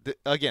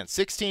again,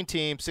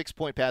 16-team,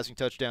 6-point passing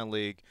touchdown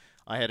league.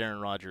 I had Aaron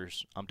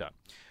Rodgers. I'm done.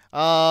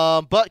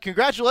 But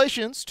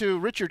congratulations to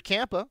Richard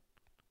Campa,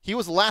 He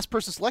was the last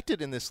person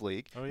selected in this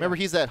league. Oh, yeah. Remember,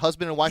 he's that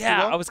husband and wife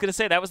Yeah, duo? I was going to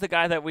say that was the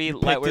guy that we were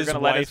picked going his to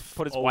let wife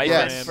put his over wife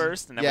Yes. in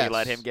first, and then Yes. we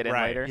let him get in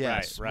Right. later.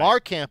 Yes. Right.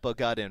 Mark Campa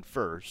got in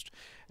first,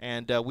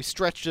 and we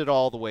stretched it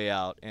all the way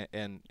out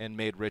and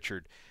made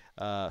Richard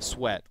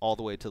sweat all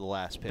the way to the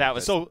last pick. That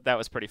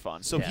was pretty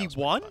fun. So Yeah, he it was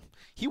pretty won? fun.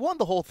 He won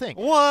the whole thing.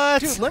 What?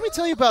 Dude, let me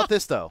tell you about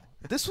this though.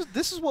 This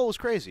is what was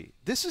crazy.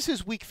 This is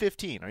his week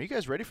 15. Are you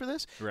guys ready for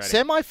this? Ready.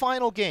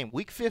 Semi-final game,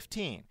 week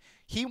 15.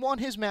 He won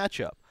his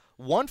matchup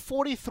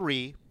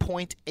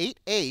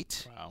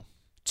 143.88 Wow.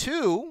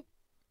 to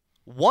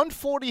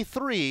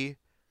 143.58.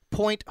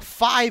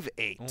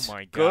 Oh,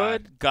 my God.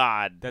 Good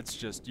God. That's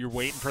just, you're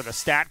waiting for the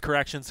stat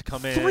corrections to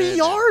come in. 3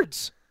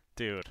 yards.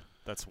 Dude,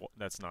 that's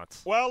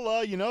nuts. Well,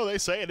 they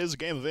say it is a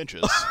game of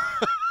inches.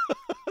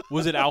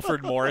 Was it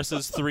Alfred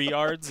Morris's 3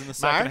 yards in the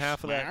second Mars?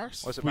 half of that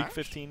Mars? Was it week Mars?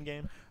 15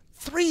 game?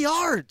 3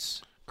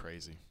 yards.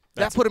 Crazy.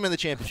 That put him in the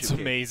championship That's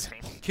game.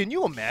 amazing. Can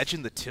you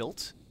imagine the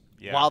tilt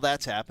Yeah. while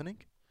that's happening?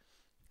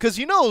 Because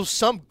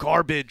some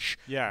garbage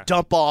Yeah.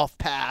 dump-off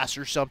pass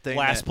or something.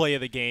 Last that- play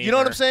of the game. You know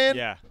what I'm or- saying?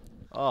 Yeah.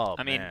 Oh,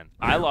 I mean, man.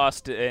 I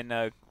lost in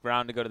a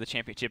round to go to the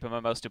championship in my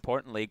most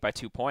important league by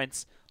 2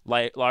 points,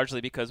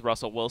 largely because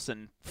Russell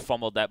Wilson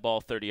fumbled that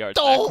ball 30 yards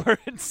Oh.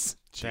 backwards.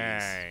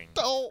 Dang.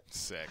 Oh.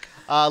 Sick.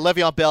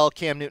 Le'Veon Bell,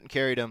 Cam Newton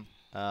carried him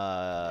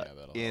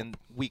that'll in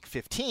week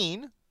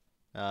 15.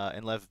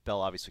 And Lev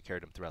Bell obviously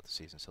carried him throughout the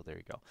season, so there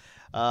you go.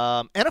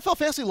 NFL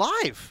Fantasy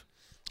Live.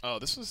 Oh,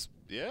 this is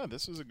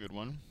a good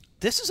one.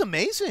 This is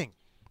amazing.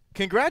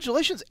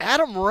 Congratulations,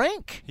 Adam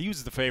Rank. He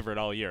was the favorite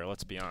all year,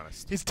 let's be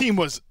honest. His team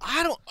was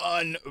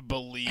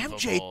unbelievable.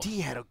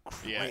 MJD had a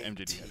great Yeah,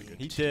 MJD had a good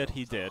He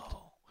team. did.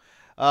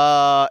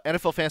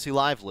 NFL Fantasy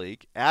Live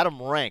League,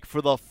 Adam Rank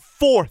for the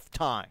 4th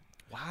time.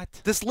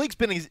 What? This league's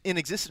been in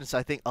existence,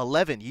 I think,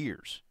 11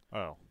 years.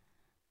 Oh,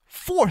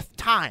 4th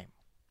time.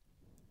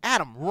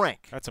 Adam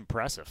Rank, that's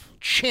impressive.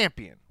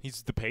 champion.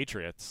 He's the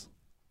Patriots.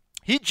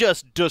 He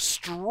just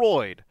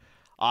destroyed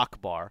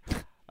Akbar,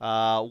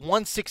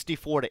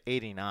 164 to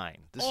 89.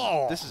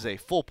 This is a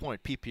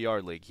full-point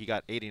PPR league. He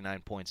got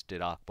 89 points,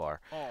 did Akbar.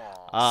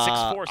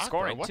 6'4"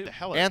 scoring, what too. the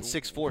hell? And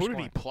 6'4" Who did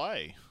scoring. he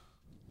play?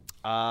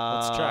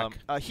 Let's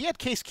check. He had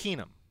Case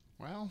Keenum,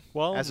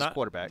 Well, as his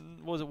quarterback.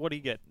 What did he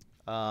get?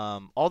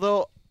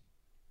 although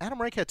Adam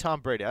Rank had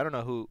Tom Brady. I don't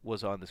know who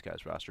was on this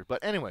guy's roster.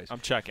 But anyways. I'm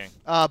checking.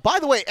 By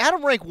the way,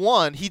 Adam Rank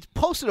won. He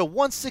posted a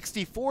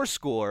 164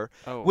 score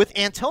with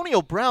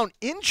Antonio Brown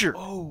injured.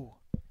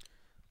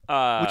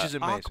 Which is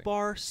amazing.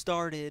 Akbar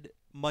started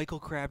Michael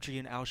Crabtree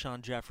and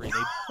Alshon Jeffrey. They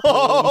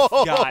both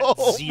got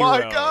zeros.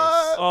 My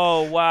God.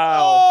 Oh,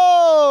 wow.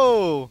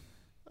 Oh,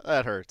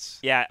 that hurts.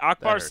 Yeah,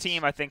 Akbar's hurts.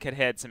 team, I think, had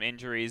had some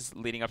injuries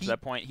leading up to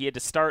that point. He had to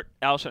start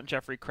Alshon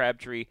Jeffrey,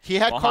 Crabtree, He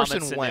had Mohamed Carson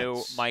Sanu,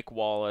 Wentz. Mike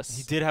Wallace.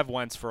 He did have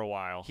Wentz for a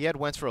while. He had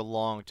Wentz for a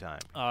long time.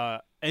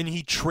 And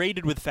he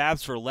traded with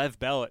Fabs for Lev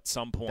Bell at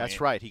some point.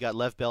 That's right. He got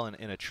Lev Bell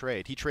in a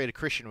trade. He traded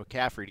Christian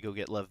McCaffrey to go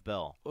get Lev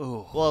Bell.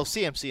 Well,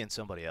 CMC and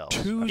somebody else.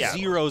 Two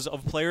zeros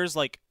of players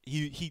like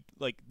he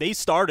they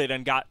started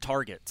and got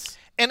targets.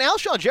 And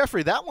Alshon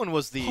Jeffrey, that one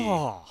was the.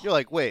 Oh. You're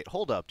like, wait,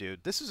 hold up,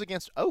 dude. This is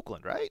against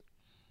Oakland, right?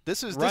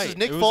 This is Right.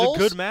 Nick It Foles. was a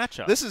good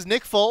matchup. This is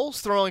Nick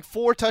Foles throwing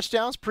 4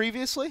 touchdowns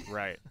previously.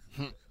 Right.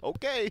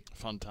 Okay,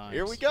 Fun times.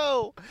 here we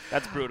go.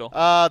 That's brutal.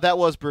 That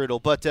was brutal,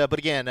 but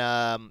again,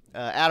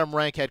 Adam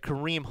Rank had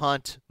Kareem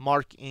Hunt,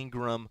 Mark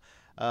Ingram,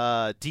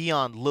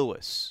 Deion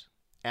Lewis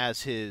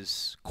as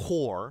his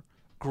core.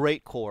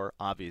 Great core,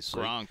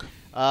 obviously. Gronk.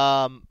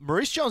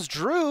 Maurice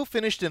Jones-Drew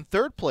finished in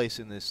 3rd place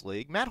in this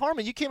league. Matt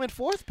Harmon, you came in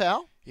 4th,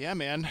 pal. Yeah,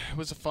 man, it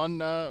was a fun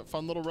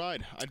little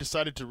ride. I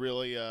decided to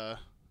really.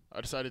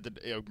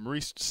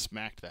 Maurice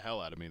smacked the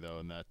hell out of me though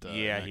in that.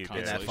 Yeah, in he did.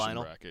 consolation In that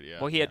final? bracket. Yeah.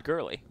 well, he had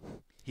Gurley.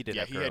 He did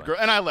Yeah, have he Gurley.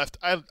 had and I left.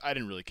 I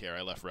didn't really care.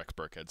 I left Rex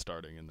Burkhead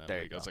starting in that There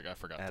you league. I was go. like, I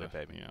forgot Atta to.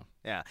 baby. Yeah.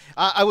 Yeah,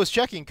 I was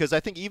checking because I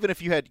think even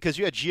if you had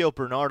Gio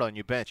Bernard on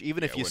your bench,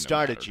 even if it you wouldn't have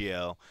started mattered.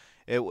 Gio,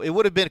 it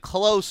would have been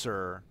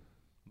closer,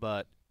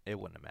 but it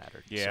wouldn't have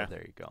mattered. Yeah. So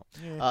there you go.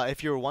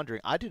 If you were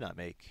wondering, I did not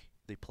make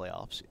the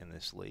playoffs in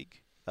this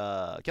league.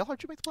 Gellhard,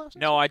 did you make the playoffs?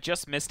 No, I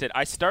just missed it.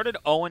 I started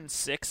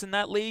 0-6 in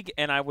that league,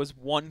 and I was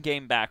 1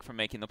 game back from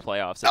making the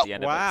playoffs at the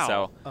end wow. of it.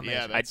 So, Amazing.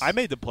 Yeah, that's, I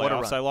made the What a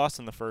playoffs. run. I lost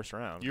in the first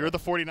round. You're the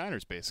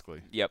 49ers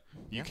basically. yep.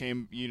 You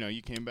came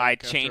back. I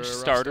after changed a rough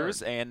starters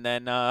start. and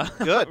then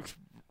Good.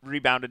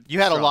 rebounded. You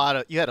had strong.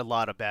 a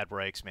lot of bad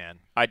breaks, man.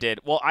 I did.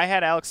 Well, I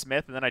had Alex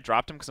Smith, and then I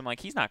dropped him because I'm like,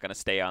 he's not going to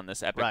stay on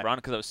this epic Right. run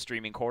because I was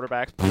streaming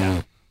quarterbacks.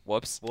 Yeah.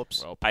 Whoops.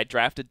 Well, I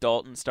drafted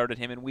Dalton, started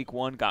him in week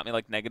 1, got me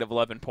like negative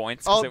 11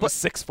 points because it was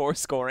 6-4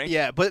 scoring.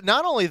 Yeah, but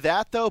not only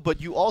that though,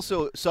 but you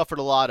also suffered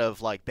a lot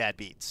of like bad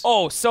beats.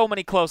 Oh, so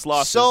many close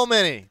losses. So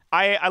many.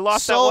 I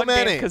lost So that one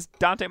many. game because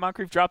Dante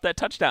Moncrief dropped that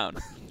touchdown.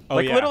 Oh,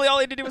 like yeah. literally all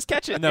he had to do was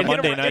catch it. And that It hit him,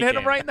 Monday night it hit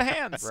him game. right in the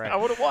hands. Right. I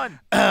would have won.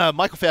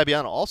 Michael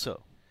Fabiano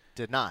also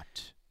did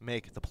not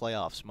make the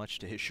playoffs, much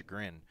to his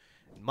chagrin.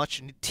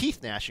 Much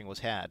teeth gnashing was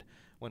had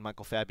when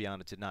Michael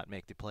Fabiano did not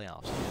make the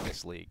playoffs in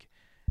this league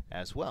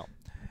as well.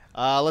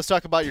 Let's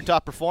talk about your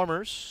top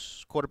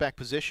performers. Quarterback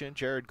position,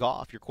 Jared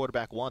Goff, your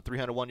quarterback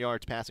 301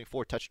 yards passing,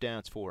 4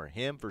 touchdowns for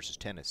him versus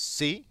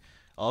Tennessee.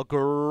 A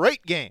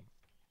great game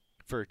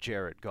for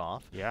Jared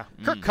Goff. Yeah.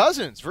 Kirk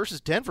Cousins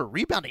versus Denver,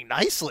 rebounding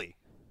nicely.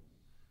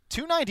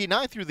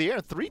 299 through the air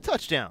and 3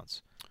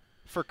 touchdowns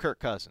for Kirk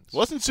Cousins.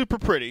 Wasn't super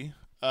pretty.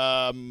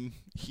 I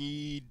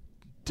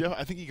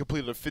think he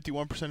completed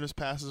 51% of his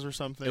passes or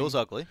something. It was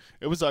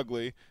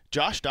ugly.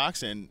 Josh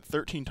Doxson,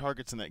 13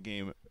 targets in that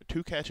game,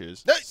 2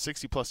 catches,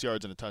 60-plus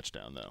yards and a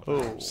touchdown, though.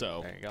 Oh,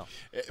 so there you go.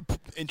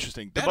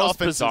 Interesting. The most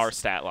bizarre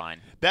stat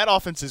line. That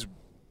offense is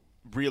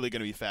really going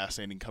to be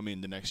fascinating coming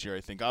into next year,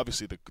 I think.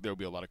 Obviously, there will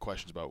be a lot of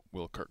questions about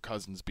will Kirk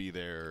Cousins be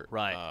there?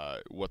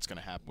 Right. What's going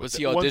to happen with Was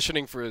he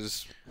auditioning for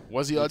his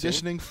Was he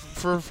auditioning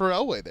for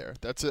Elway there?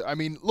 That's it. I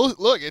mean,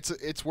 look,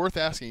 it's worth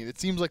asking. It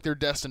seems like they're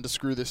destined to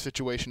screw this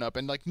situation up,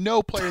 and like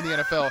no player in the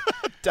NFL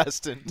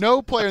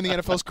no player in the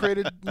NFL has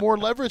created more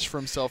leverage for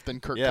himself than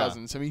Kirk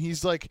Cousins. I mean,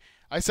 he's like,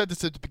 I said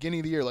this at the beginning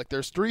of the year, like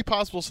there's 3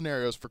 possible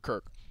scenarios for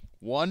Kirk.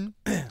 One,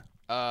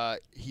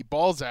 he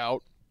balls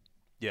out.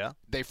 Yeah.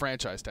 They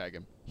franchise tag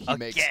him.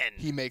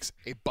 He makes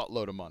a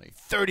buttload of money.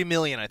 $30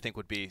 million, I think,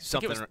 would be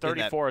something. I think it was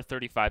 34 or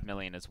 35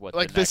 million is what.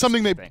 Like there's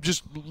something they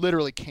just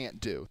literally can't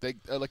do. They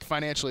like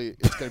financially,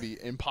 it's going to be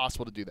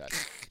impossible to do that.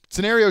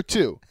 Scenario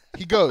 2,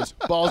 he goes,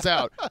 balls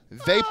out.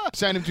 They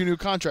sign him to a new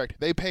contract.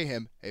 They pay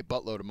him a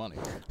buttload of money.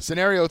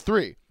 Scenario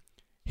 3,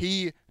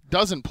 he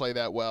doesn't play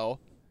that well.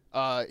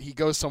 He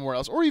goes somewhere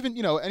else, or even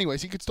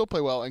anyways, he could still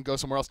play well and go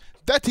somewhere else.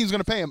 That team's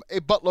going to pay him a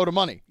buttload of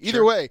money.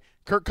 Either way,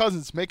 Kirk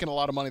Cousins making a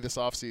lot of money this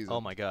offseason.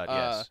 Oh my God,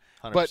 yes,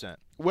 100%. But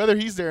whether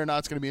he's there or not,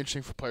 it's going to be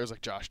interesting for players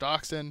like Josh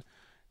Doxson.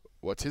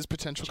 What's his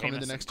potential coming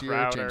into next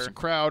year? Jameson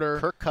Crowder.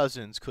 Kirk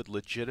Cousins could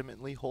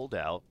legitimately hold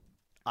out,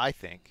 I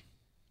think,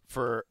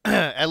 for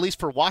at least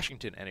for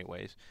Washington,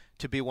 anyways,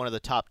 to be one of the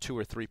top 2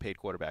 or 3 paid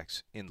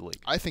quarterbacks in the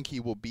league. I think he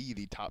will be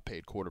the top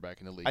paid quarterback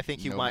in the league. I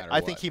think he might.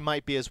 I think he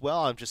might be as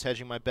well. I'm just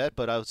hedging my bet,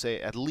 but I would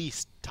say at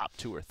least top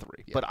 2 or 3.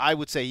 Yeah. But I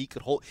would say he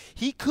could hold.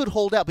 He could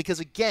hold out because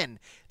again,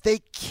 they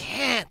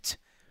can't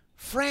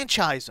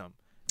franchise him.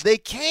 They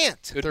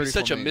can't. It would be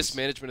such a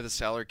mismanagement of the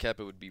salary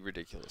cap. It would be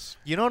ridiculous.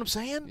 You know what I'm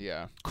saying?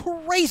 Yeah.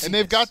 Crazy. And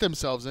they've got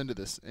themselves into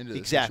this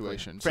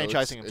situation.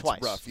 Franchising him twice.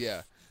 It's rough.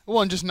 Yeah.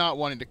 Well, and just not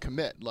wanting to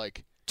commit.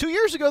 Like 2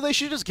 years ago, they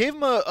should just give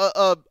him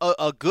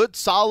a good,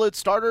 solid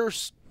starter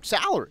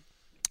salary.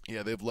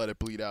 Yeah, they've let it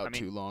bleed out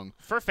too long.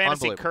 For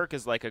fantasy, Kirk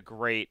is like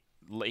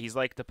he's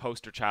like the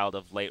poster child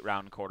of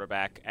late-round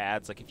quarterback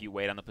ads. Like if you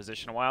wait on the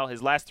position a while,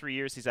 his last 3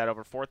 years, he's had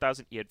over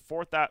 4,000. He had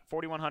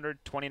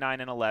 4,100, 29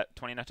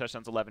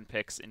 touchdowns, 11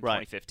 picks in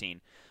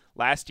 2015.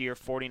 Last year,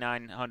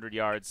 4,900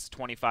 yards,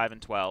 25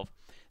 and 12.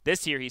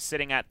 This year, he's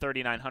sitting at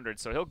 3,900,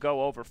 so he'll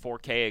go over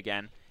 4K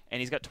again. And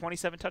he's got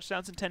 27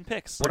 touchdowns and 10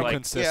 picks. What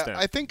consistent. Yeah,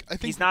 I think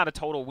he's not a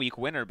total weak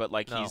winner, but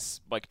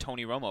he's like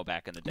Tony Romo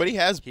back in the day. But he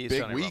has big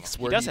weeks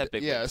where he does have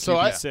big weeks. Yeah, so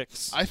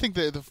I think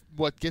that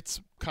what gets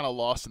kind of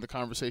lost in the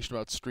conversation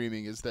about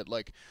streaming is that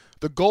like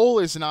the goal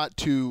is not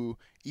to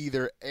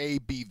either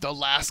be the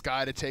last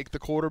guy to take the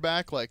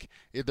quarterback, like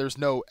there's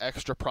no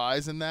extra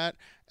prize in that,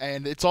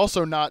 and it's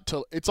also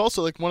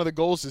like one of the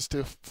goals is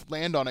to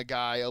land on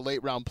a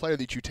late round player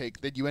that you take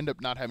that you end up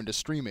not having to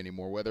stream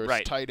anymore, whether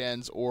it's tight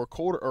ends or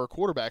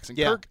quarterbacks. And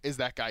Kirk is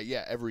that guy,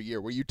 every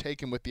year where you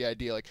take him with the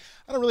idea like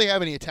I don't really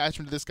have any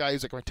attachment to this guy.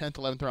 He's like my 10th,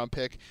 11th round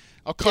pick.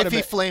 I'll cut him if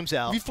he flames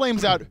out. If he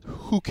flames out,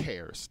 who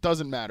cares?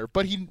 Doesn't matter.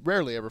 But he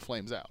rarely ever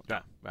flames out.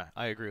 Yeah,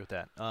 I agree with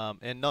that.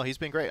 And no, he's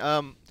been great.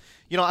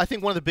 I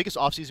think one of the biggest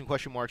offseason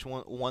question marks,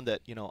 one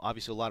that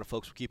obviously a lot of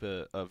folks will keep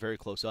a very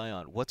close eye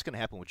on. What's going to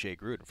happen with Jay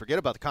Gruden? Forget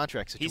about the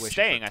contract situation. He's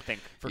staying, I think.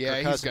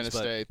 He's going to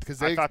stay because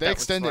they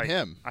extended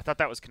him. I thought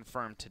that was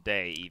confirmed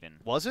today, even.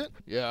 Was it?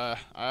 Yeah,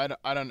 I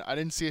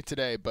didn't see it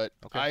today, but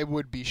I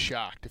would be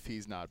shocked if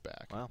he's not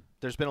back. Well,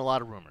 there's been a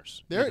lot of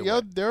rumors. There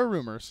are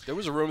rumors. There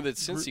was a rumor that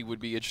Cincy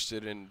would be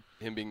interested in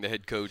him being the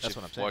head coach. That's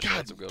what I'm saying.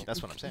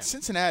 That's what I'm saying.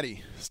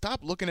 Cincinnati, stop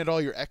looking at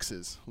all your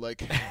exes.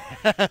 Like,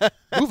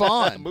 move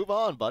on. Move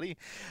on, buddy.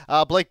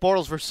 Blake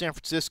Bortles versus San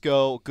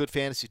Francisco. Good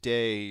fantasy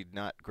day.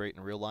 Not great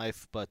in real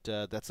life, but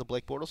that's the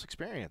Blake Bortles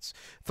experience.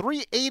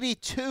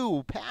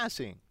 382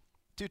 passing,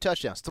 2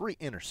 touchdowns, 3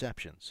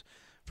 interceptions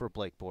for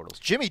Blake Bortles.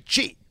 Jimmy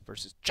G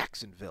versus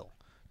Jacksonville.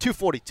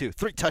 242,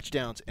 3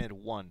 touchdowns and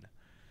 1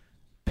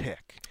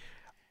 pick.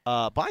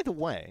 By the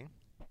way,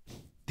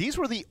 these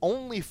were the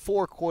only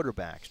 4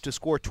 quarterbacks to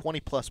score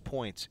 20-plus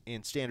points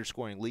in standard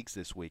scoring leagues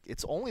this week.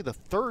 It's only the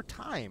 3rd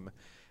time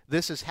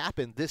this has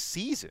happened this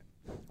season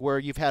where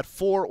you've had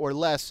 4 or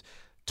less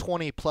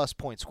 20-plus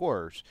point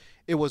scorers.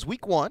 It was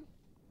week 1,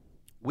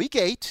 week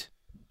 8,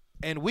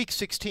 and week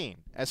 16,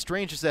 as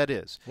strange as that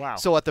is. Wow.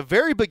 So at the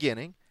very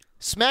beginning,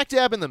 smack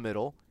dab in the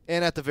middle,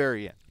 and at the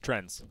very end.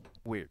 Trends.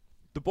 Weird.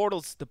 The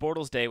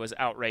Bortles day was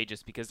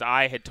outrageous because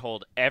I had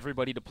told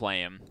everybody to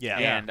play him. Yeah.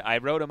 And I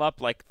wrote him up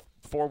like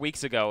 4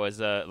 weeks ago as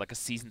a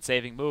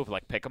season-saving move,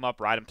 like pick him up,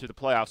 ride him through the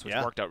playoffs, which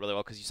worked out really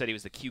well because you said he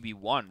was the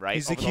QB1, right?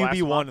 He's the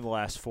QB1 in the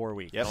last 4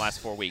 weeks. In the last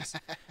 4 weeks,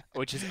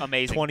 which is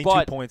amazing.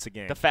 22 points a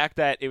game. The fact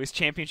that it was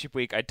championship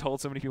week, I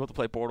told so many people to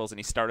play Bortles, and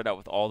he started out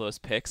with all those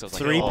picks. I was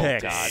like, 3 oh,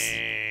 picks. God.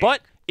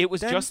 But it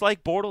was just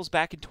like Bortles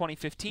back in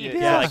 2015.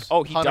 Yeah. Like,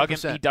 oh, he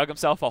 100%. dug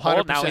himself a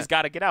hole. 100%. Now he's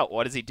got to get out.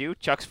 What does he do?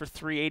 Chucks for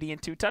 380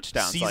 and 2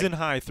 touchdowns. Season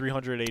high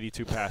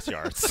 382 pass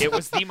yards. It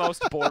was the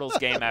most Bortles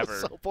game ever,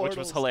 So which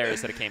was Bortles.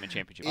 hilarious that it came in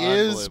championship.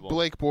 Is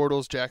Blake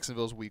Bortles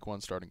Jacksonville's Week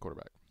 1 starting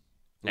quarterback?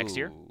 Next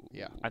year?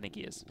 Yeah. I think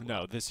he is.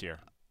 No, this year.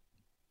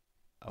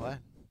 What?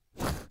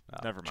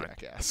 Never mind.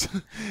 Jackass.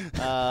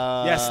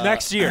 Yes,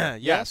 next year.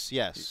 Yes.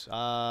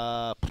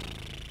 Man,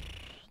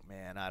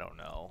 I don't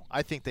know.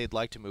 I think they'd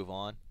like to move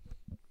on,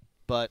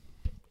 but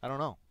I don't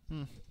know.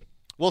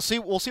 We'll see.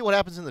 We'll see what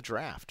happens in the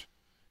draft.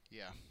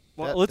 Yeah.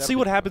 Well, let's see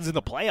what happens in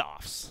the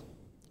playoffs.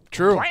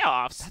 True.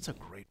 Playoffs. That's a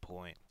great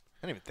point.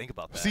 I didn't even think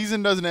about that.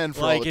 Season doesn't end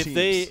for all Like the if teams.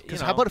 they, you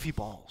Because know, how about if he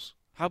balls?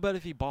 how about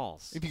if he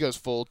balls? If he goes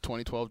full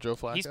 2012 Joe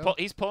Flacco.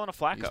 He's pulling a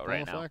Flacco He's pulling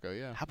right a now. Flacco,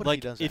 yeah. How about Like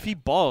if he does if that? he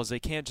balls, they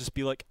can't just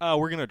be like, "Oh,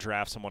 we're gonna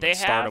draft someone They and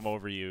start have- him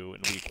over you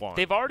in week 1."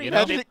 They've already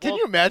Can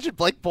you imagine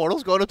Blake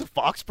Bortles going up to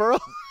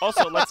Foxborough?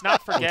 Also, let's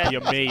not It'd forget be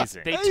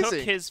amazing. they Amazing. took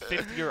his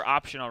 5th-year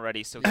option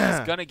already, so he's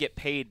gonna get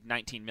paid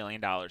 $19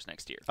 million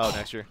next year. Oh,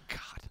 next year.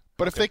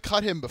 But if they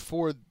cut him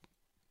before,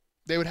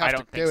 they would I have don't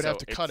to. think They would so. have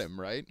to cut It's- him,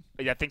 right?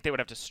 I think they would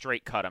have to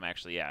straight cut him.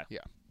 Actually, yeah. Yeah.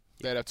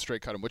 They'd have to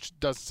straight cut him, which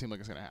doesn't seem like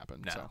it's going to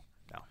happen. No. So.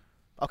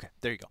 Okay,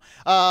 there you go.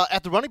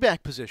 At the running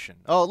back position.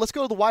 Oh, let's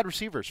go to the wide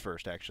receivers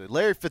first, actually.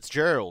 Larry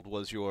Fitzgerald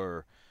was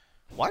your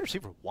wide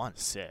receiver 1.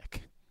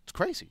 Sick. It's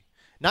crazy.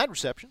 9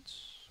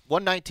 receptions,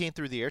 119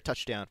 through the air,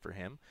 touchdown for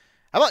him.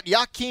 How about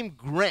Jakeem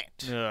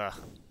Grant? Ugh.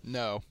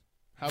 No.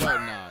 How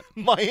about not?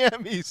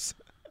 Miami's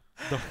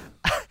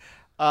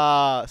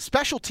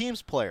special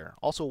teams player,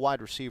 also a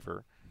wide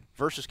receiver,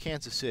 versus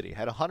Kansas City.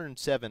 Had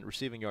 107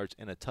 receiving yards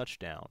and a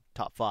touchdown.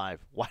 Top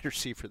 5 wide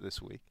receiver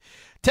this week.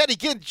 Teddy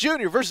Ginn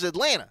Jr. versus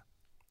Atlanta.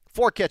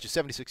 4 catches,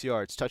 76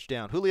 yards,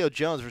 touchdown. Julio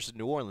Jones versus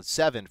New Orleans,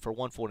 7 for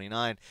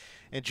 149.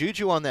 And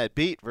Juju on that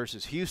beat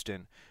versus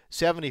Houston,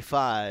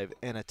 75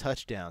 and a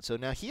touchdown. So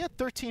now he had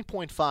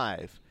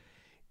 13.5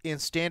 in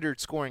standard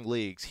scoring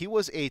leagues. He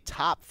was a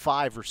top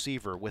 5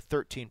 receiver with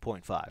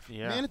 13.5.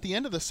 Yeah. Man, at the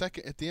end of the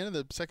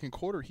second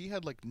quarter, he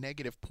had like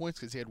negative points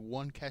because he had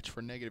 1 catch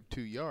for negative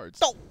 2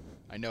 yards. No.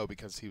 I know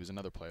because he was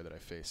another player that I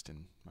faced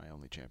in my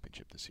only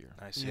championship this year.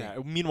 I see. Yeah.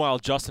 Meanwhile,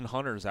 Justin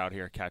Hunter's out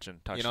here catching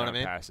touchdown what I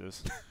mean?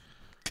 passes.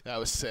 That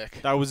was sick.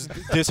 That was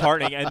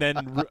disheartening. And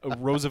then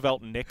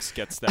Roosevelt Nix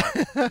gets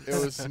that.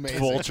 It was amazing.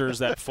 Vultures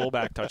that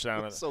fullback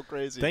touchdown. So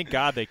crazy. Thank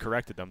God they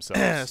corrected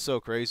themselves. So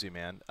crazy,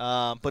 man.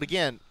 But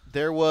again,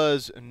 there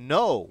was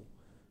no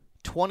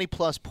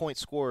 20-plus point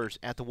scorers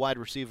at the wide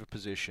receiver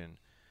position.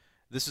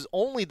 This is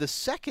only the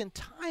second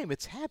time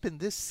it's happened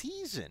this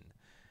season.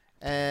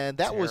 And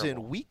that was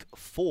in week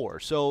 4.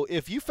 So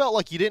if you felt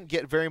like you didn't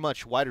get very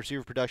much wide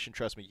receiver production,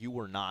 trust me, you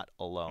were not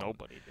alone.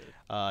 Nobody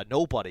did.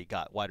 Nobody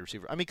got wide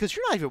receiver. I mean, because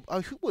you're not even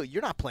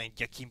you're not playing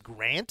Jakeem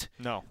Grant.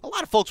 No. A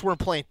lot of folks weren't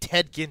playing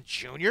Ted Ginn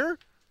Jr.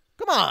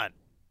 Come on.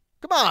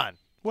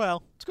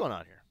 Well, What's going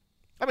on here?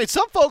 I mean,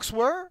 some folks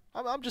were.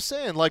 I'm just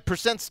saying, like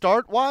percent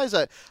start wise,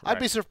 I'd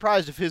be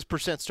surprised if his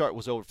percent start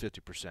was over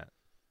 50%.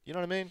 You know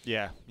what I mean?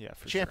 yeah,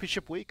 for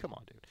Championship week? Come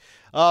on, dude.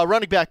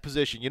 Running back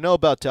position. You know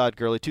about Todd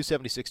Gurley.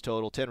 276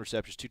 total, 10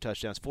 receptions, 2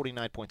 touchdowns,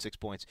 49.6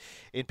 points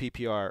in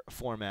PPR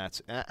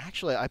formats.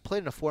 Actually, I played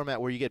in a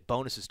format where you get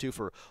bonuses, too,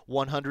 for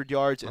 100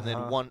 yards and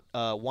then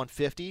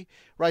 150.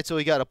 Right, so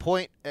he got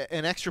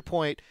an extra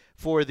point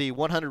for the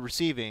 100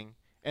 receiving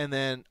and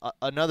then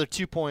another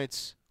 2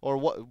 points or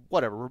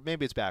whatever.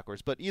 Maybe it's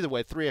backwards. But either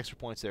way, 3 extra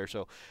points there.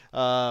 So,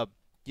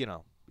 you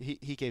know.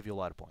 He gave you a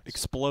lot of points.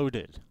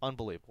 Exploded.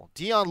 Unbelievable.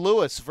 Deion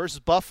Lewis versus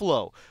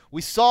Buffalo.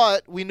 We saw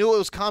it. We knew it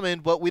was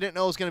coming, but we didn't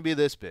know it was going to be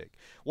this big.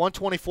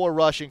 124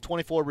 rushing,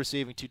 24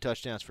 receiving, 2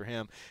 touchdowns for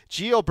him.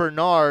 Gio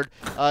Bernard.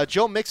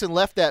 Joe Mixon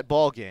left that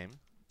ball game,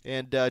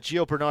 and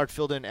Gio Bernard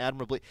filled in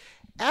admirably,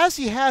 as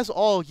he has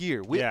all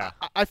year.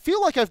 I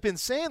feel like I've been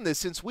saying this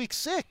since week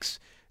 6.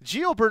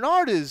 Gio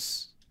Bernard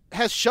has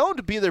shown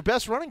to be their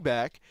best running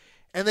back,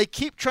 and they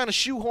keep trying to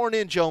shoehorn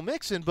in Joe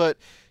Mixon, but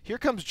here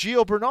comes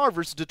Gio Bernard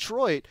versus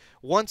Detroit,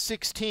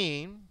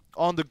 116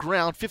 on the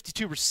ground,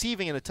 52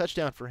 receiving and a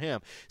touchdown for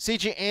him.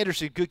 C.J.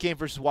 Anderson, good game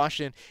versus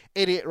Washington,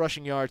 88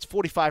 rushing yards,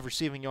 45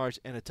 receiving yards,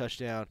 and a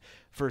touchdown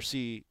for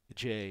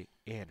C.J.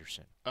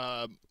 Anderson.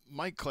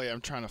 Mike Clay,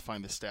 I'm trying to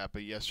find the stat,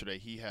 but yesterday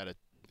he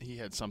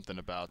had something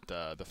about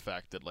the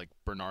fact that like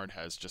Bernard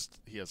has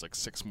like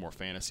 6 more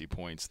fantasy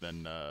points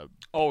than.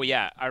 Oh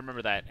yeah, I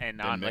remember that,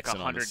 and on like Mixon on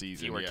the 100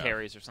 season, fewer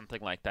carries or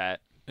something like that.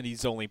 And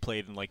he's only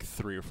played in like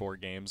 3 or 4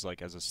 games,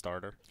 like as a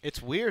starter.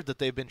 It's weird that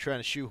they've been trying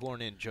to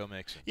shoehorn in Joe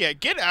Mixon. Yeah,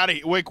 get out of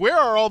here. Like, where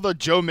are all the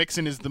Joe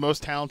Mixon is the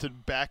most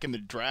talented back in the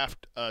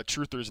draft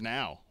truthers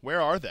now? Where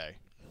are they?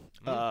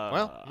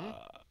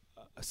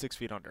 6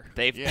 feet under.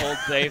 They're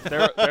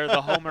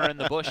the Homer in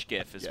the Bush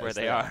gif where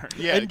they are.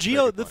 Yeah, and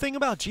Gio, the thing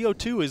about Gio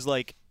too is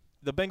like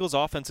the Bengals'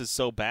 offense is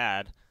so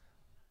bad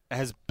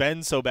has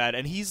been so bad,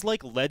 and he's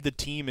like led the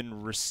team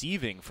in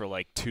receiving for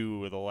like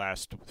 2 of the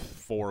last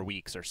 4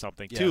 weeks or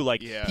something too.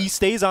 Like he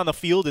stays on the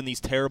field in these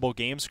terrible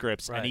game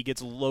scripts, and he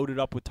gets loaded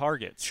up with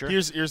targets. Sure.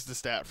 Here's the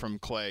stat from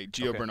Clay.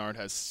 Gio Bernard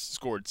has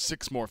scored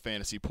 6 more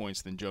fantasy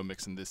points than Joe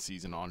Mixon this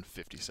season on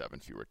 57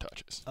 fewer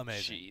touches.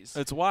 Amazing. Jeez.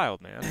 It's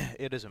wild, man.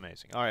 It is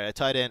amazing. All right, at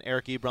tight end,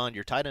 Eric Ebron,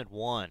 your tight end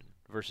 1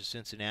 versus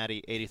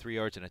Cincinnati, 83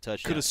 yards and a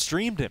touchdown. Could have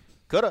streamed him.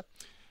 Could have.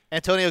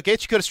 Antonio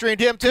Gates, you could have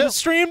streamed him too. Could have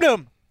streamed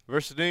him.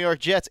 Versus New York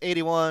Jets,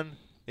 81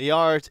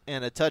 yards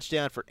and a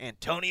touchdown for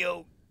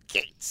Antonio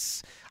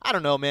Gates. I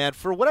don't know, man.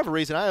 For whatever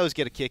reason, I always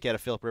get a kick out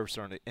of Philip Rivers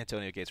throwing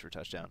Antonio Gates for a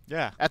touchdown.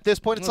 Yeah. At this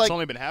point, it's it's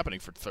only been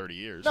happening for 30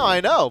 years. No, I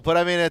know, but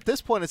I mean, at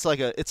this point, it's like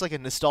a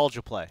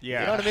nostalgia play.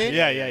 Yeah. You know what I mean?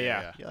 Yeah.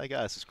 You're like,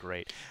 oh, this is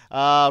great.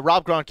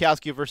 Rob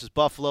Gronkowski versus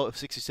Buffalo,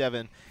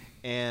 67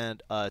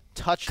 and a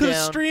touchdown. Could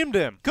have streamed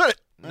him. Could have.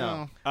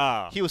 No.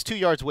 Oh. He was 2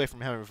 yards away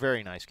from having a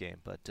very nice game,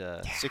 but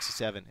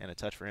 67 and a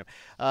touch for him.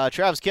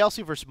 Travis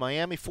Kelce versus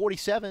Miami,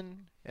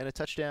 47 and a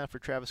touchdown for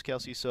Travis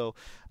Kelce. So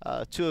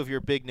 2 of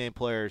your big-name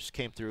players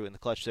came through in the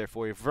clutch there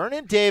for you.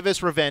 Vernon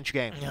Davis, revenge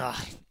game.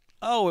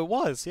 Oh, it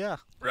was, yeah.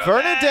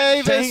 Vernon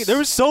Davis. Dang, there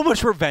was so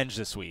much revenge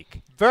this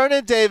week.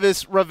 Vernon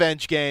Davis,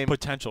 revenge game.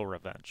 Potential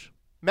revenge.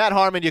 Matt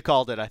Harmon, you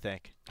called it, I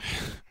think.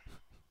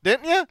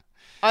 Didn't you?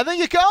 I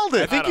think you called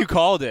it. I think you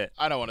called it.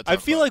 I don't want to talk I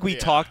feel about like we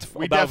talked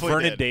about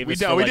Vernon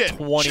Davis for like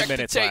 20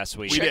 minutes last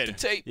week. We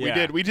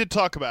did. We did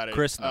talk about it.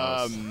 Chris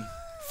knows.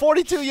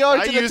 42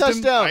 yards and a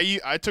touchdown.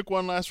 I took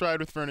one last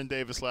ride with Vernon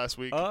Davis last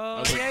week.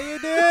 Oh, yeah, you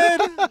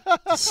did.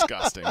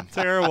 Disgusting.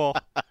 Terrible.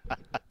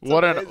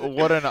 What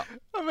an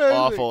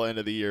awful end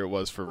of the year it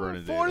was for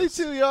Vernon Davis.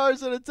 42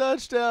 yards and a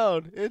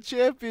touchdown in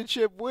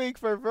championship week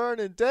for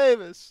Vernon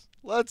Davis.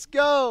 Let's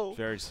go.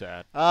 Very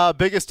sad.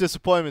 Biggest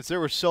disappointments. There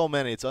were so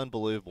many. It's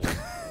unbelievable.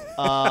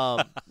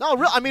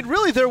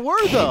 Really, there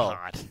were, though.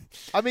 God.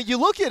 I mean, you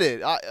look at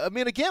it. I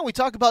mean, again, we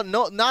talk about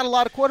not a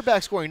lot of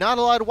quarterback scoring, not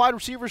a lot of wide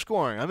receiver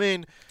scoring. I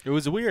mean, it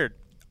was weird.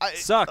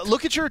 Sucked.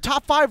 Look at your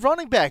top 5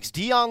 running backs.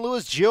 Deion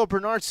Lewis, Gio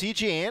Bernard,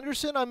 C.J.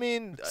 Anderson. I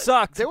mean,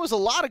 sucked. There was a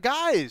lot of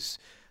guys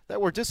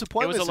that were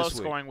disappointments this week. It was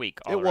a low-scoring week.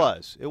 It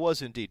was. It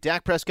was indeed.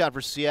 Dak Prescott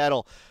versus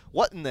Seattle.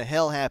 What in the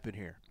hell happened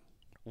here?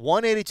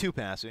 182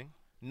 passing.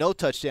 No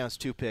touchdowns,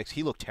 2 picks.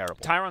 He looked terrible.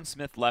 Tyron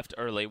Smith left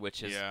early, which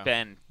has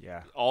been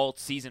all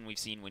season we've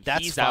seen when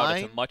That's he's fine. out.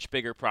 It's a much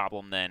bigger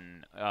problem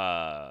than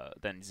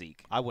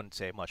Zeke. I wouldn't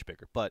say much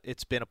bigger, but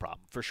it's been a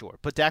problem for sure.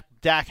 But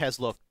Dak has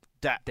looked.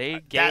 That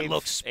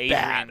looks Adrian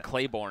bad.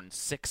 Claiborne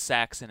 6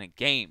 sacks in a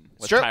game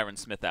with Sure. Tyron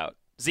Smith out.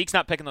 Zeke's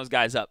not picking those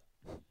guys up.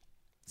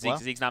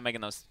 Zeke's not making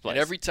those plays. And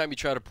every time you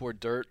try to pour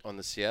dirt on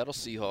the Seattle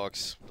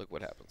Seahawks, look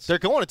what happens. They're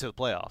going into the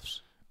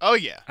playoffs. Oh,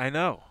 yeah. I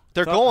know.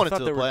 They're going into I thought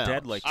the they were playoffs.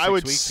 dead like 6 I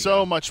would weeks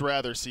so ago. much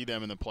rather see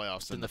them in the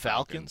playoffs than the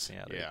Falcons.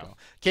 Yeah, there you go.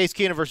 Case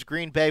Keenum versus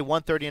Green Bay,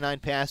 139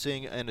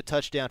 passing and a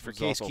touchdown for It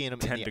was Case also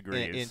Keenum 10 in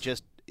degrees.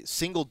 just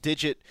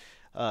single-digit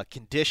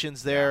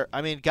conditions there.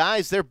 I mean,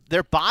 guys,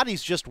 their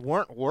bodies just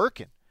weren't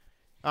working.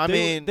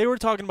 They were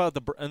talking about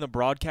in the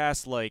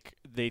broadcast, like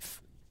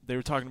they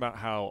were talking about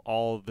how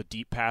all the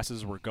deep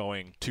passes were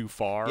going too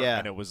far,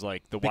 and it was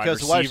like the wide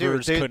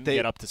receivers couldn't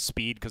get up to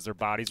speed because their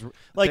bodies were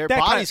like their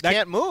bodies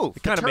can't move.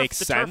 It kind of makes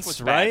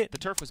sense, right? The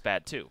turf was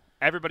bad too.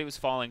 Everybody was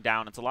falling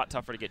down. It's a lot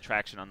tougher to get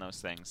traction on those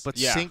things. But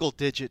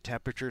single-digit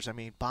temperatures, I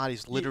mean,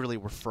 bodies literally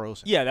were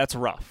frozen. Yeah, that's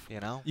rough. You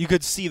know? You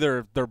could see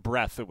their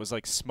breath. It was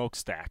like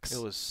smokestacks.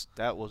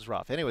 That was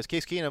rough. Anyways,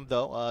 Case Keenum,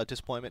 though,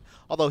 disappointment.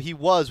 Although he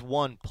was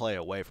one play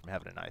away from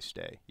having a nice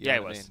day. Yeah, he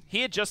was. He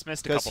had just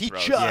missed a couple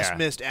throws. Because he just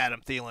missed Adam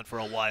Thielen for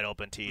a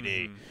wide-open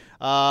TD.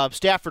 Mm-hmm.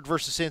 Stafford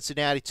versus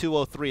Cincinnati,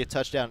 203, a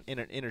touchdown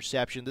and an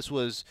interception. This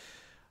was,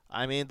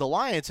 I mean, the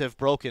Lions have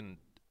broken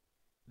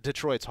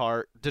Detroit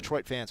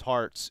fans'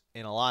 hearts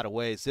in a lot of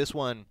ways. This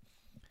one's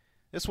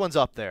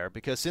up there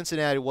because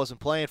Cincinnati wasn't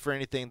playing for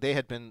anything. They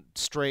had been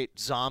straight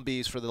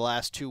zombies for the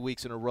last 2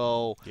 weeks in a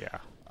row. Yeah.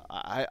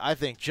 I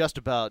think just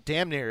about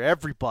damn near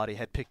everybody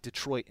had picked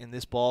Detroit in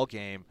this ball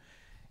game,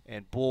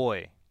 and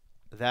boy,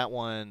 that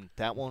one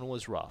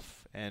was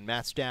rough. And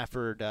Matt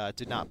Stafford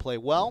did not play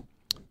well,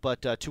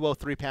 but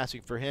 203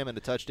 passing for him and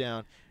a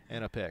touchdown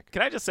and a pick.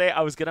 Can I just say,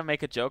 I was going to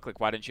make a joke, like,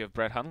 why didn't you have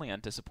Brett Hundley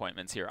on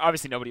disappointments here?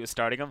 Obviously, nobody was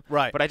starting him.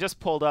 Right. But I just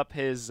pulled up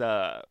his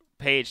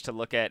page to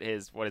look at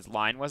what his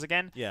line was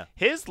again. Yeah.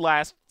 His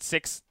last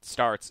 6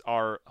 starts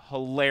are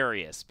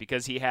hilarious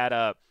because he had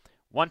a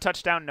 1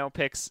 touchdown, no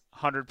picks,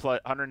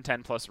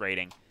 110-plus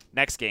rating.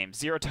 Next game,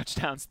 0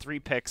 touchdowns, 3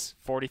 picks,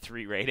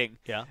 43 rating.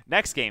 Yeah.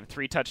 Next game,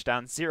 3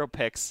 touchdowns, 0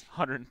 picks,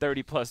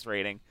 130-plus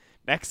rating.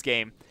 Next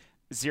game,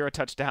 0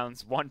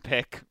 touchdowns, 1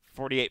 pick,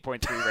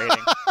 48.3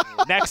 rating.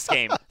 Next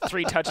game,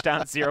 3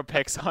 touchdowns, 0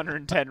 picks,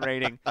 110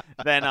 rating.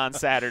 Then on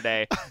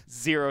Saturday,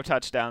 0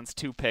 touchdowns,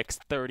 2 picks,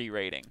 30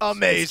 rating.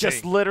 Amazing. It's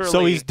just literally.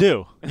 So he's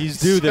due. He's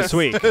due this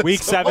week,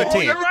 week 17. Oh,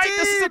 you're right.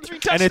 This is a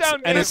 3-touchdown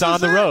game. And it's on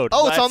the road.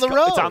 Oh, it's on the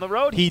road. It's on the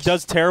road. He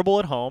does terrible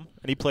at home,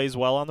 and he plays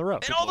well on the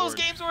road. And all those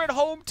games were at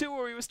home, too,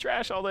 where he was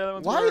trash. All the other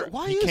ones Why were.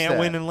 Why he is can't that?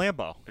 win in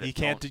Lambeau. He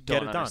can't get it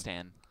done.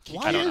 Understand.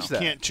 Why is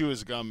that? He can't chew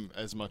his gum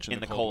as much in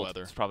the cold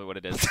weather. That's probably what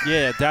it is.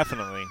 Yeah,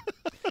 definitely.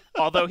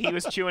 Although he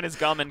was chewing his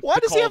gum in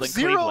the cold in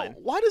Cleveland.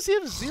 Why does he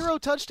have 0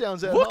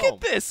 touchdowns at Look home?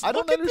 at this. I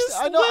don't Look at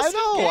understand. this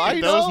I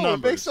know. Those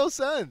numbers. It makes no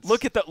sense.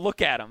 Look at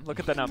him. Look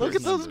at the numbers. Look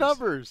at those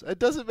numbers. It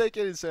doesn't make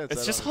any sense.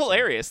 It's just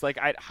hilarious. Like,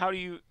 how do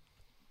you?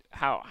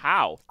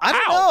 How? I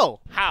don't know.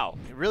 How?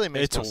 It really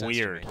makes no It's sense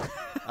weird. to me.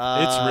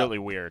 It's really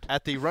weird.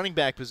 At the running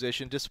back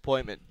position,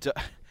 disappointment.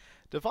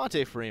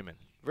 Devontae Freeman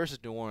versus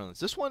New Orleans.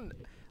 This one,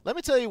 let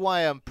me tell you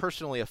why I'm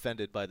personally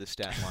offended by this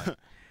stat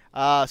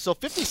line. So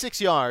 56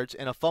 yards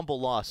and a fumble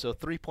loss, so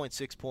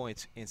 3.6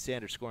 points in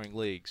standard scoring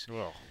leagues.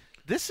 Well.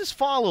 This is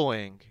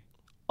following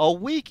a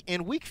week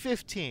in Week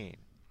 15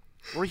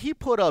 where he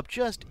put up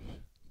just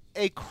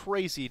a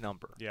crazy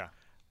number. Yeah.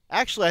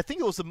 Actually, I think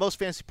it was the most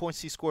fantasy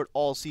points he scored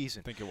all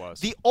season. I think it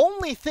was. The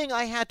only thing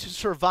I had to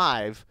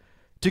survive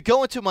to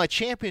go into my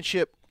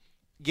championship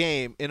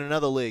game in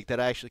another league that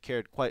I actually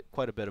cared quite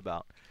a bit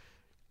about,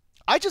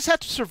 I just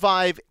had to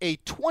survive a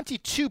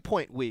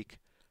 22-point week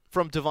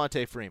from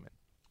Devontae Freeman.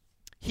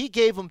 He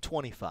gave him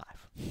 25.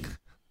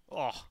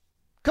 Oh.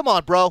 Come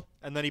on, bro.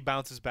 And then he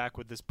bounces back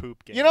with this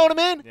poop game. You know what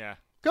I mean? Yeah.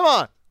 Come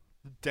on.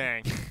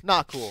 Dang.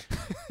 Not cool.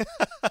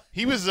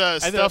 He was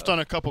stuffed on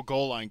a couple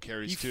goal line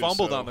carries, He too.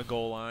 fumbled so. on the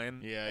goal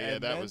line. Yeah,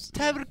 that was...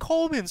 Tevin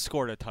Coleman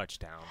scored a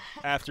touchdown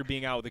after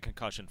being out with a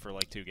concussion for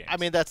like 2 games. I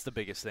mean, that's the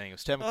biggest thing. It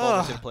was Tevin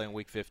Coleman didn't play in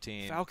Week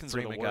 15. Falcons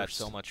Freeman are the got worst.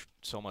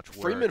 so much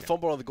work. Freeman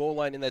fumbled on the goal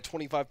line in that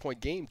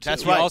 25-point game, too.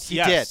 That's right. He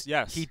did.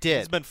 Yes. He did.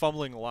 He's been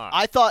fumbling a lot.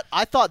 I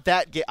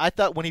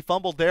thought when he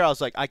fumbled there, I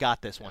was like, I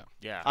got this one.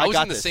 Yeah. I was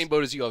in the same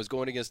boat as you. I was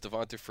going against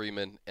Devonta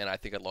Freeman, and I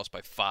think I lost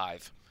by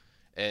 5.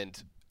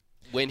 And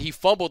when he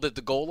fumbled at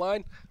the goal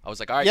line, I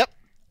was like, all right. Yep.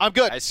 I'm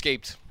good. I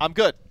escaped. I'm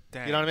good.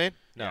 Dang. You know what I mean?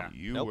 No. Yeah.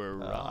 You were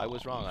wrong. I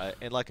was wrong.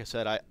 And like I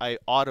said, I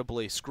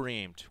audibly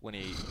screamed when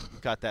he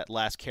got that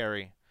last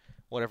carry,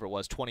 whatever it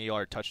was,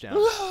 20-yard touchdown.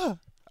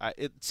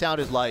 It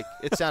sounded like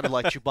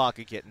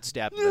Chewbacca getting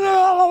stabbed in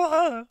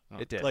the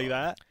neck. It did. Like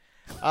that?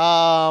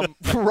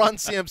 Run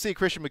CMC,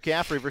 Christian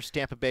McCaffrey versus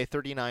Tampa Bay,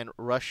 39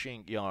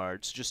 rushing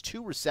yards, just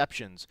 2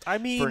 receptions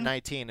for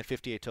 19 and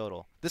 58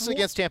 total. This is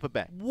against Tampa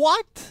Bay.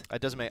 What?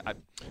 It doesn't make.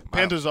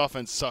 Panthers'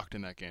 offense sucked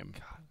in that game.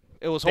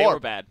 It was They horrible. were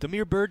bad.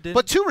 Demir Bird did.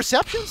 But 2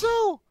 receptions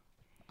though.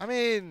 I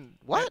mean,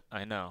 what?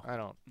 I know. I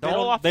don't.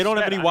 They don't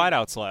have any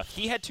wideouts left.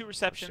 He had 2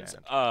 receptions.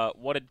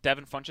 What did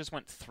Devin Funchess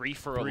went 3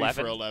 for 3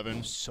 11? for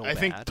 11. So I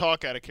think bad.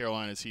 talk out of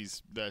Carolina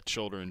is that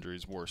shoulder injury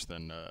is worse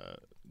than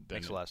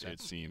Makes a lot of it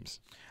sense. seems.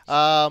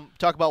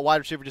 Talk about wide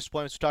receiver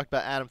disappointments. We talked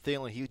about Adam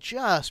Thielen. He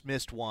just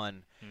missed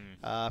one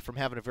from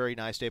having a very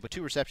nice day. But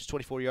 2 receptions,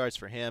 24 yards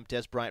for him.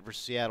 Des Bryant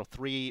versus Seattle,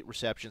 3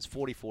 receptions,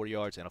 44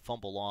 yards, and a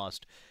fumble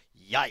lost.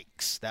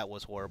 Yikes, that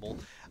was horrible.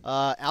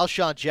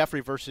 Alshon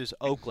Jeffrey versus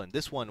Oakland.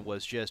 This one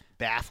was just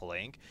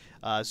baffling.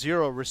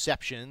 0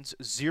 receptions,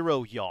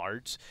 0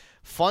 yards.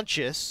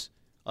 Funchess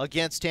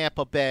against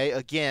Tampa Bay.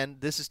 Again,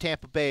 this is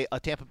Tampa Bay, a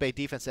Tampa Bay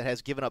defense that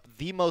has given up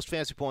the most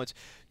fantasy points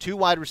to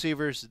wide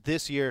receivers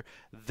this year.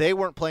 They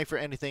weren't playing for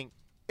anything.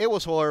 It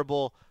was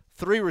horrible.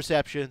 3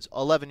 receptions,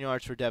 11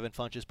 yards for Devin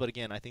Funchess. But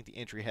again, I think the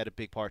injury had a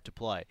big part to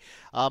play.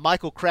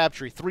 Michael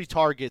Crabtree, 3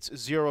 targets,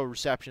 0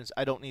 receptions.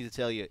 I don't need to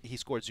tell you, he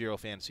scored 0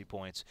 fantasy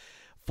points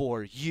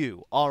for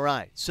you. All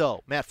right.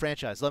 So, Matt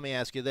Franchise, let me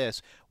ask you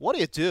this. What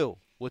do you do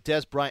with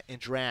Des Bryant in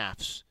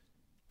drafts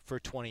for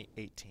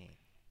 2018?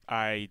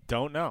 I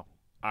don't know.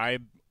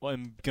 I'm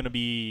gonna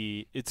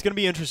be. It's gonna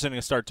be interesting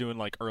to start doing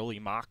like early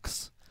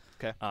mocks.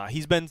 Okay.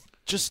 He's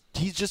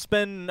just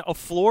been a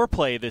floor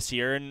play this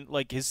year, and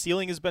like his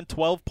ceiling has been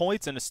 12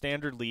 points in a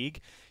standard league.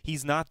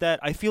 He's not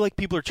that. I feel like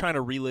people are trying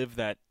to relive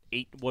that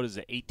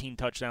 18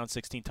 touchdown,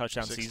 16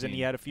 touchdown season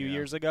he had a few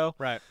years ago.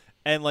 Right.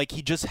 And like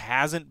he just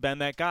hasn't been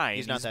that guy.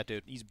 He's not that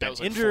dude. He's been That was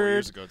like injured. 4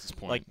 years ago at this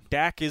point. Like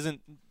Dak isn't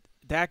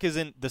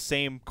the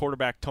same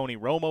quarterback Tony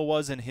Romo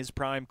was in his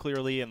prime,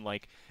 clearly, and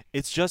like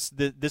it's just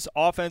this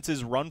offense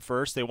is run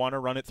first. They want to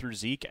run it through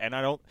Zeke, and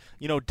I don't.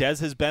 Dez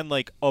has been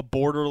like a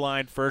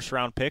borderline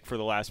first-round pick for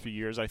the last few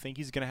years. I think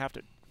he's gonna have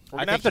to. We're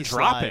gonna have to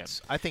drop him.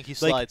 I think he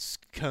slides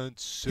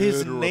considerably.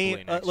 His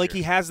name, next like year.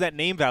 he has that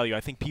name value.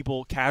 I think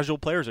casual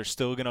players are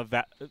still gonna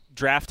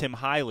draft him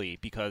highly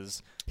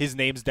because his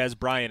name's Des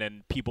Bryant,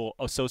 and people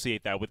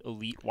associate that with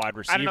elite wide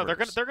receivers. I don't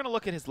know. They're gonna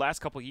look at his last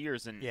couple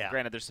years, and Yeah.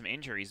 granted, there's some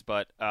injuries,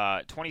 but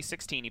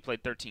 2016 he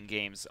played 13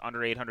 games,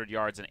 under 800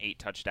 yards and 8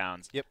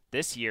 touchdowns. Yep.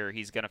 This year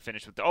he's gonna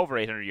finish with over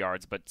 800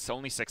 yards, but it's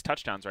only 6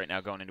 touchdowns right now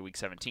going into Week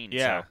 17.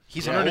 Yeah. So.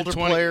 He's an older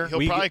player.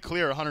 He'll probably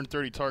clear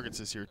 130 targets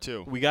this year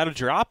too. We got to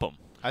drop him.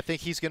 I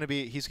think he's going to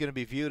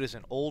be viewed as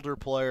an older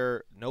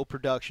player, no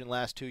production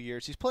last 2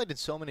 years. He's played in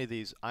so many of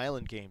these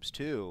island games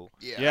too.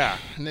 Yeah.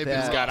 And they've That-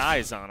 He's been got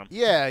eyes on him.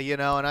 Yeah,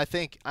 and I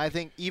think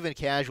even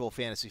casual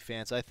fantasy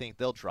fans, I think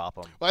they'll drop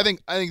him. Well, I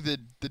think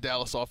the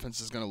Dallas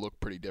offense is going to look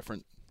pretty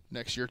different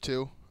next year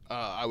too.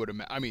 I would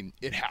imagine. I mean,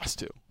 it has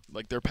to.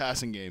 like their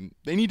passing game.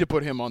 They need to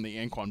put him on the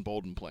Anquan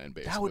Bolden plan,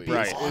 basically. That would be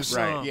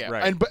awesome. Right. Yeah,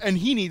 right. and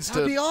he needs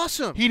That'd be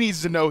awesome. He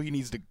needs to know he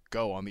needs to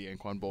go on the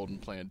Anquan Bolden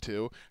plan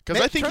too,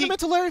 because I think turn him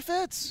into Larry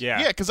Fitz.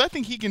 Yeah, because I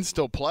think he can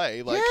still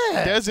play. Like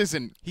Dez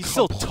isn't. He's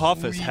still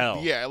tough as hell.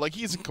 Yeah, like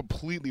he isn't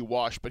completely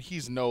washed, but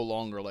he's no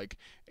longer like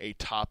a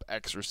top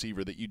X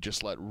receiver that you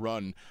just let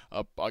run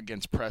up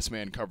against press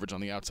man coverage on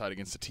the outside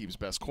against the team's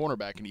best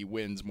cornerback, and he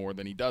wins more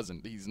than he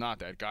doesn't. He's not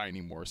that guy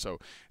anymore. So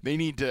they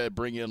need to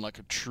bring in like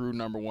a true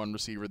number one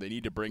receiver. They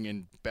need to bring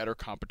in better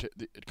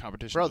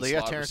competition. Bro, they got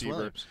slot Terrence receiver.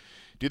 Williams.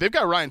 Dude, they've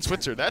got Ryan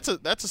Switzer. That's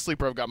a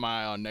sleeper I've got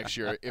my eye on next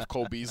year if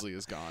Cole Beasley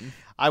is gone.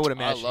 I would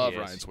imagine. I love he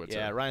is. Ryan Switzer.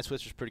 Yeah, Ryan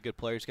Switzer's a pretty good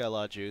player. He's got a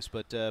lot of juice,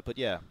 but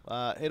yeah,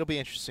 it'll be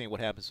interesting what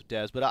happens with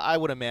Dez. But I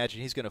would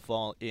imagine he's going to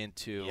fall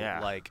into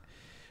like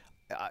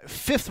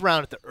 5th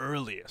round at the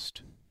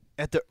earliest.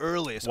 At the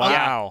earliest.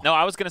 Wow. Yeah. No,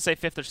 I was going to say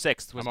 5th or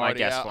 6th was my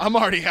guess. I'm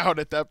already out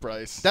at that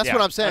price. That's what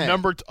I'm saying.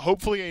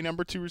 Hopefully a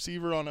number 2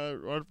 receiver on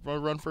a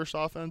run first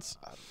offense.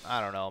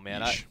 I don't know,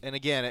 man. And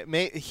again,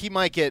 he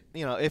might get,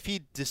 if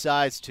he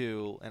decides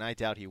to, and I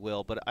doubt he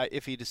will, but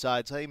if he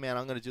decides, hey, man,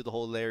 I'm going to do the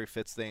whole Larry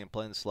Fitz thing and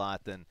play in the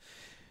slot, then,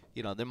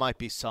 there might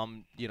be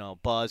some,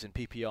 buzz in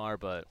PPR,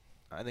 but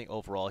I think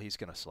overall he's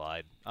going to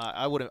slide.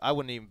 I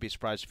wouldn't even be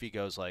surprised if he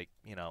goes like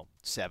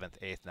 7th,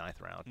 8th,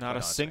 9th round. Not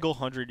a single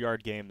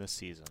 100-yard game this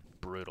season.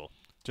 Brutal.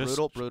 Just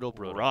brutal.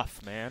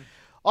 Rough, man.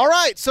 All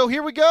right, so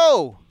here we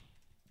go.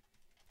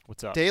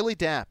 What's up? Daily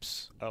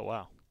Daps. Oh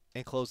wow.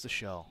 And close the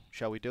show.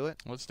 Shall we do it?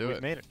 Let's do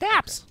it. Made it.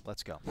 Daps. Okay,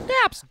 let's go.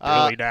 Daps.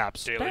 Daily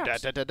Daps. Daily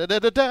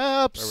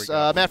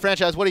Daps. Matt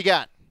Franchise, what do you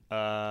got?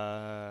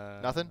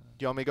 Nothing?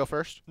 Do you want me to go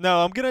first?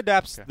 No, I'm gonna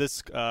daps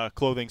this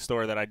clothing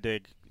store that I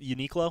dig,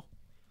 Uniqlo.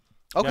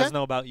 Okay. You guys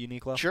know about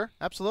Uniqlo? Sure,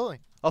 absolutely.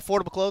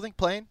 Affordable clothing,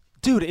 plain.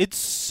 Dude, it's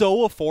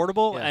so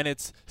affordable and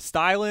it's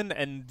styling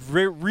and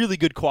really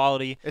good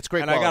quality. It's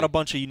great. And quality. I got a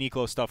bunch of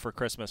Uniqlo stuff for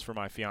Christmas for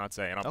my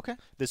fiance. And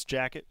this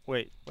jacket.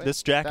 Wait,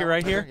 this jacket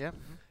right here. Yeah.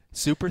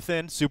 Super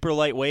thin, super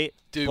lightweight.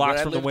 Dude,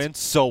 blocks from the wind.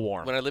 So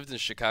warm. When I lived in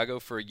Chicago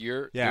for a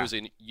year, there was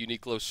a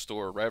Uniqlo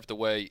store right off the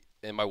way,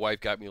 and my wife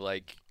got me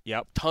like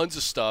tons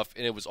of stuff,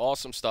 and it was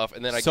awesome stuff.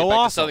 And then I get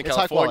back to Southern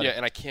California,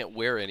 and I can't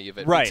wear any of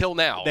it until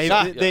now.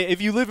 If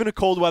you live in a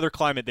cold weather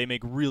climate, they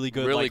make really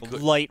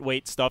good,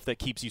 lightweight stuff that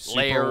keeps you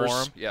super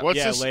warm. Yeah.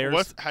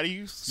 Layers. How do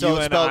you?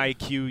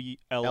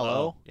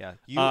 UNIQLO. Yeah.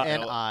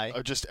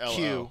 UNI. Just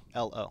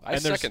QLO. I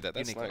second that.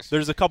 That's nice.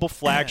 There's a couple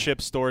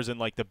flagship stores in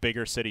like the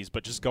bigger cities,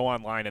 but just go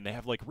online and they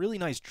have like really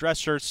nice dress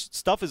shirts.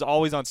 Stuff is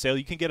always on sale.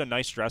 You can get a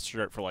nice dress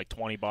shirt for like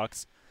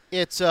 $20.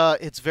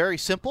 It's very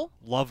simple.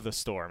 Love the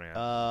store, man.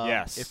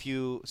 Yes.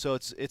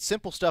 It's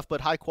simple stuff, but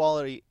high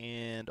quality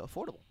and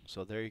affordable.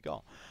 So there you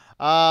go.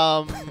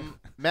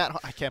 Matt,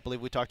 I can't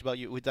believe we talked about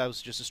you. That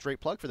was just a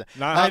straight plug for that.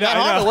 Matt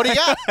Harmon, what do you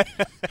got?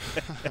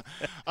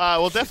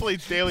 Well, definitely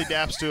Daily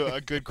Daps to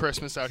a good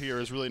Christmas out here.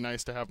 It was really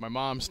nice to have my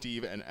mom,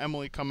 Steve, and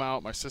Emily come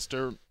out. My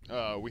sister,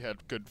 we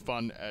had good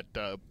fun at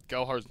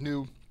Gelhar's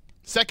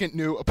second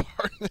new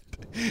apartment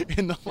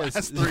in the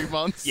last 3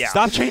 months. Yeah.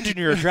 Stop changing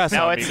your address.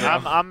 No,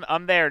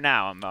 I'm there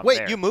now. Wait,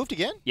 there. you moved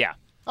again? Yeah.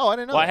 Oh, I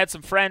didn't know. Well, I had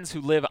some friends who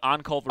live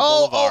on Culver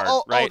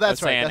Boulevard, right?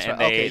 That's right. And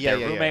their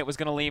roommate was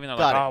going to leave, and they're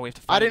like, "Oh, we have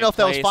to find I didn't know if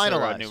that was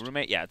finalized. A new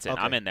roommate." Yeah, it's in.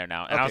 Okay. I'm in there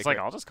now, and Okay, I was like,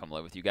 great. "I'll just come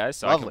live with you guys,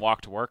 so Lovely. I can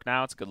walk to work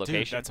now. It's a good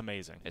location." Dude, that's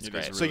amazing. It's It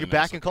great. is So you're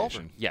back in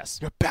Culver? Yes,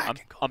 You're back in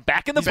Culver. I'm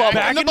back in the Back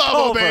bubble. in the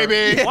bubble,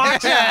 baby.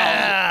 Watch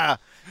out.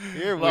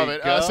 Here we Love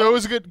it. go. So it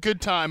was a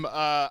good time.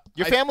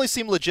 Your family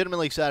seemed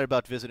legitimately excited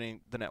about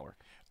visiting the network.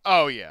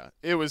 Oh, yeah.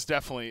 It was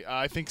definitely.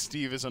 I think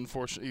Steve is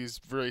unfortunate. He's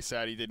very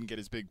sad he didn't get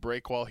his big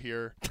break while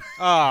here.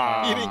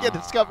 You didn't get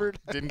discovered.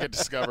 Didn't get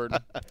discovered.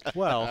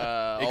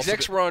 Well,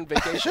 Execs were on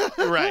vacation.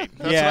 Right.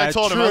 That's what I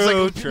told him. I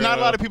was like, not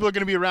a lot of people are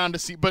going to be around to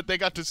see, but they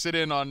got to sit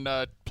in on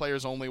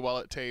Players Only while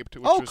it taped,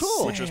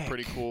 which was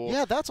pretty cool.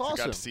 Yeah, that's I awesome.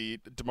 got to see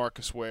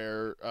DeMarcus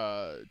Ware,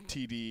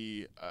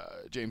 TD,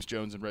 James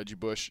Jones, and Reggie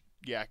Bush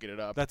yakking it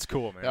up. that's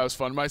cool, man. That was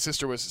fun. My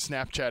sister was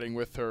Snapchatting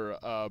with her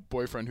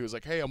boyfriend who was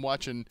like, hey, I'm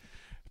watching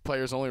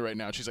Players Only right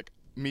now. And she's like,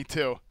 me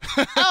too.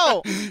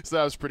 Oh! So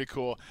that was pretty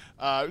cool.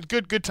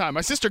 Good time.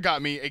 My sister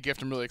got me a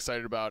gift I'm really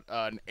excited about,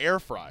 an air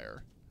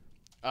fryer,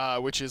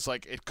 which is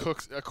like it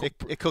cooks.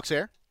 It cooks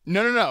air?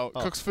 No. It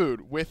cooks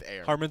food with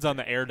air. Harmon's on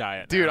the air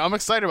diet now. Dude, I'm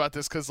excited about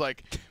this because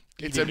like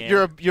it's Eating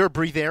You're a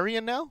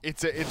breatharian now?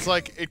 it's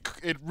like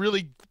it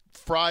really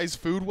fries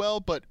food well,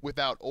 but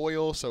without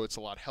oil, so it's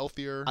a lot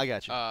healthier. I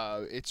got you.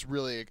 It's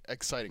really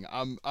exciting.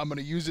 I'm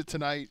gonna use it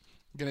tonight.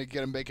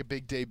 Gonna make a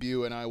big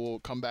debut, and I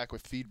will come back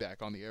with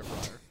feedback on the air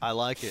fryer. I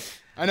like it.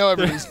 I know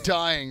everybody's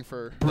dying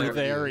for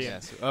Breatharian.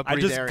 Yes, I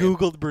just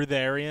Googled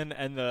breatharian,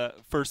 and the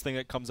first thing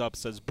that comes up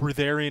says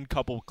breatharian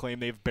couple claim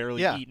they've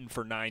barely eaten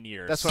for 9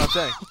 years. That's what I'm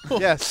saying.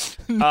 Yes.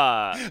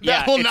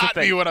 That will not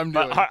be what I'm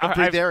doing.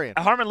 breatharian.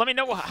 Harmon, let me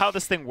know how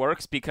this thing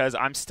works because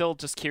I'm still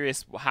just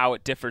curious how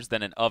it differs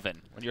than an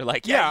oven. When you're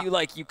like,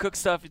 you cook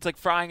stuff, it's like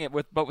frying it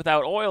but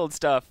without oil and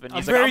stuff, and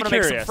he's like, I'm gonna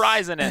make some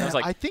fries in it. And I was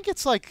like, I think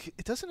it's like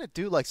doesn't it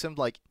do like some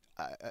like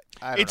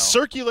I don't know.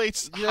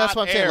 Circulates. That's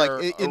what I'm saying.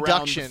 Like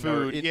induction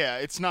food.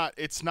 It's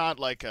not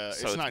like a.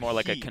 So it's not more heat.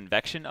 like a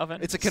convection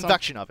oven. It's a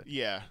convection oven.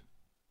 Yeah.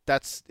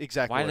 That's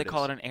exactly why do they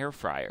call it an air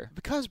fryer?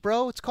 Because,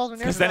 bro, it's called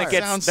an air fryer.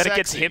 Because then it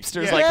gets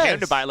hipsters like him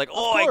to buy, like,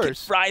 I can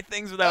fry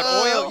things without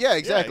oil. Yeah,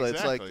 exactly.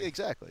 It's like,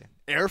 exactly.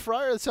 Air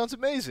fryer? That sounds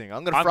amazing.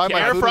 I'm going to fry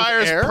my air food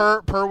fryers with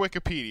air. per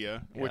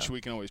Wikipedia, which we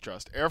can always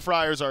trust. Air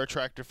fryers are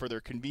attractive for their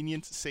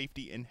convenience,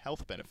 safety, and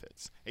health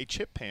benefits. A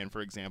chip pan,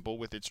 for example,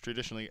 with its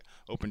traditionally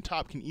open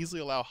top, can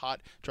easily allow hot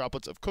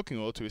droplets of cooking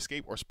oil to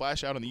escape or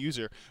splash out on the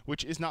user,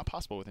 which is not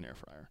possible with an air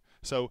fryer.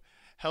 So,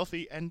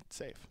 healthy and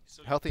safe.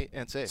 Healthy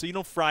and safe. So you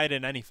don't fry it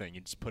in anything. You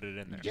just put it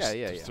in there.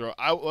 Yeah.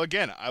 I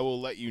will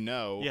let you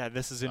know. Yeah,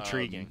 this is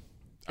intriguing.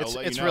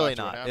 It's really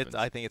not.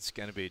 I think it's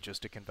going to be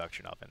just a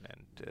convection oven,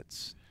 and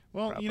it's.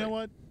 Well, probably, you know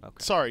what? Okay.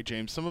 Sorry,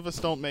 James. Some of us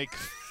don't make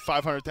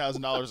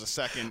 $500,000 a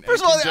second.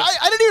 First of all,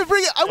 I didn't even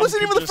bring it. I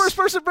wasn't even the first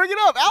person to bring it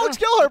up. Alex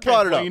Gelhart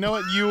brought it up. You know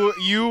what?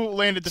 You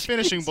landed the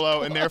finishing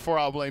blow, and therefore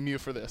I'll blame you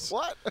for this.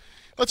 What?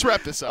 Let's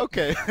wrap this up.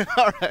 Okay.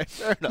 All right.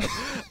 Fair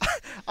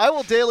enough. I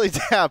will daily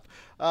tap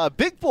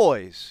Big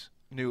Boy's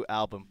new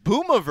album,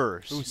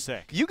 Boomiverse. Ooh,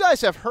 sick. You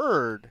guys have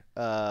heard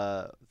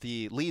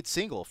the lead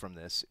single from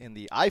this in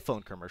the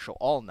iPhone commercial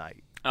all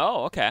night.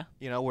 Oh, okay.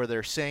 You know, where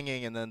they're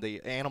singing and then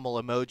the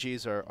animal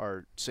emojis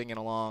are singing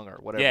along or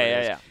whatever it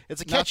is. Yeah.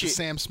 It's a catchy. Not the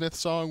Sam Smith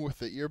song with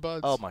the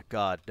earbuds? Oh, my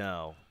God,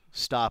 no.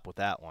 Stop with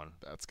that one.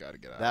 That's got to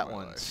get out that of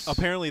my life.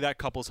 Apparently that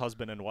couple's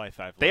husband and wife.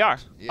 They are.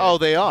 Yeah. Oh,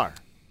 they are.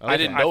 Okay. I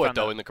didn't know it,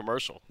 though, in the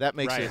commercial. That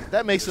makes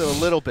it a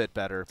little bit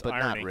better, but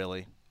not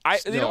really.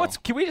 You know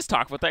what? Can we just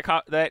talk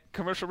about that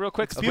commercial real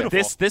quick? It's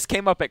beautiful. This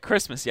came up at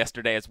Christmas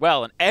yesterday as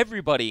well, and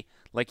everybody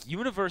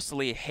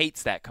universally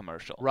hates that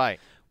commercial.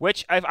 Right.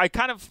 Which I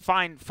kind of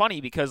find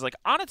funny because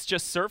on its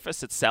just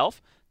surface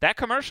itself, that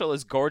commercial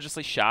is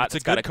gorgeously shot.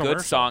 It's got a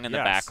good song in the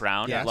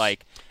background. Yes.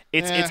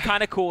 It's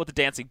kind of cool with the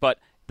dancing, but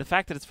the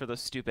fact that it's for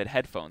those stupid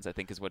headphones, I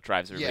think, is what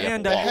drives it. Yeah,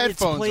 and the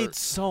headphones played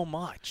so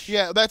much.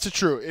 Yeah, that's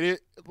true.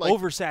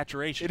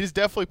 Oversaturation. It is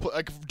definitely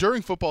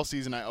during football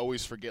season. I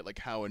always forget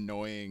how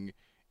annoying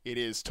it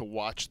is to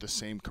watch the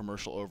same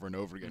commercial over and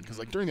over again because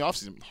during the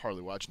offseason I'm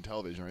hardly watching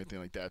television or anything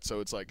like that, so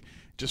it's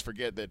just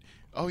forget that.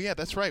 Oh yeah,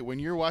 that's right. When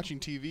you're watching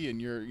TV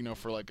and you're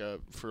for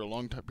a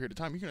long period of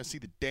time, you're gonna see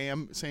the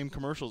damn same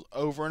commercials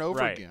over and over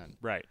again.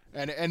 Right.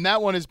 And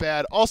that one is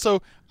bad.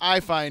 Also, I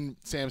find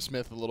Sam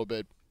Smith a little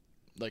bit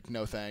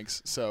no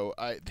thanks. So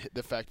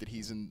the fact that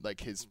he's in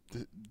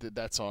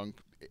that song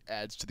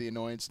adds to the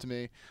annoyance to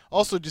me.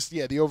 Also, just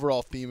the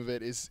overall theme of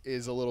it is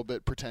a little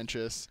bit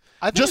pretentious.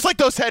 Just like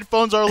those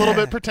headphones are a little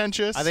bit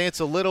pretentious. I think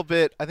it's a little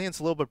bit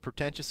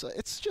pretentious.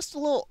 It's just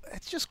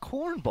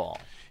cornball.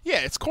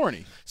 Yeah, it's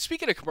corny.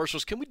 Speaking of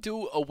commercials, can we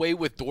do away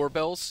with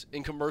doorbells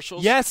in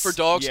commercials? Yes. For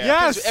dogs? Yeah.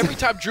 Yes. Every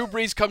time Drew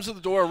Brees comes to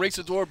the door and rings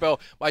the doorbell,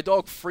 my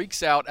dog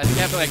freaks out. I think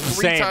it happened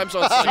 3 times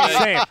on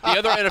Sunday. The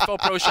other NFL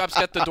pro shops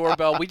get the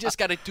doorbell. We just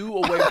got to do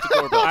away with the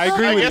doorbell. I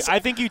agree with you. I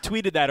think you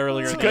tweeted that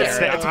earlier. It's a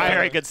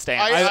very good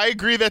stance. I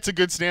agree that's a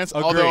good stance.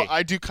 Although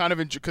I do kind of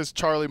enjoy, because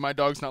Charlie, my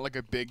dog's not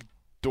a big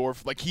door.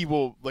 He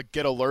will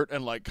get alert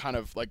and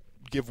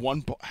give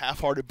one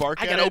half-hearted bark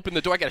at it. I got to open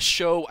the door. I got to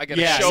show.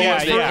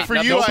 For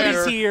you,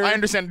 I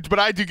understand, but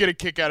I do get a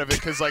kick out of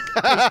it because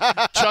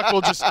Chuck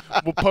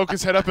will poke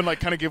his head up and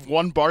kind of give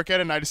one bark at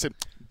it, and I just say,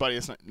 buddy,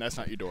 that's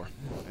not your door.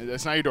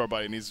 That's not your door,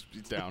 buddy. And he's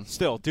down.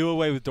 Still, do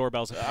away with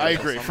doorbells. I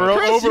agree.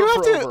 Chris, you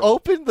have to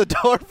open the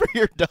door for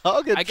your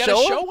dog and I got to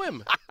show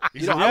him.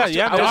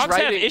 Dogs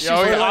have issues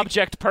with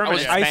object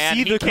permanence. I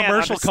see the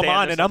commercial come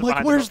on, and I'm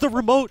like, where's the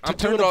remote to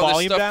turn the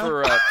volume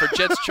down? For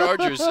Jets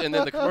Chargers, and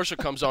then the commercial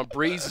comes on.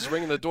 Breeze is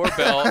ringing the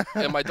doorbell,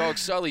 and my dog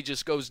Sully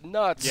just goes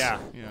nuts,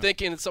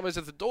 thinking that somebody's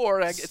at the door.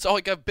 And it's all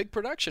a big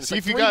production. It's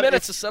 3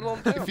 minutes to settle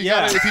them down. If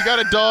you got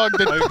a dog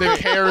that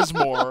cares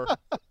more,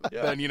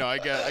 then I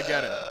get it.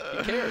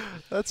 He cared.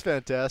 That's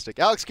fantastic.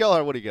 Alex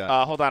Gelhart, what do you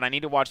got? Hold on, I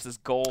need to watch this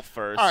goal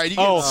first. All right,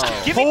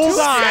 give me 2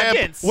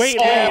 seconds. Wait,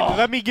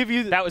 let me give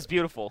you. That was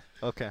beautiful.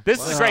 Okay. This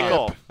is a great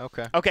goal.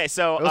 Okay,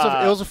 so it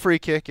was a free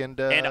kick, and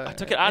I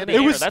took it out of the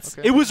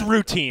air. It was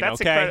routine. It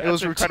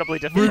was incredibly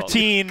difficult.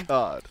 Routine.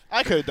 God.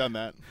 I could have done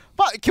that.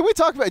 But can we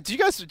talk about? Did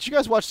you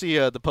guys watch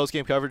the post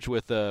game coverage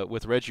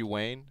with Reggie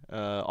Wayne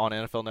on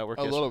NFL Network?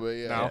 A little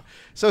bit, yeah.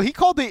 So he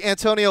called the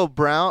Antonio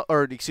Brown,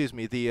 or excuse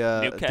me, the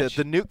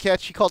Nuke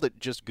catch. He called it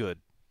just good.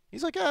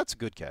 He's like, that's a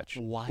good catch.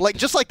 What?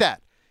 Just like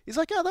that. He's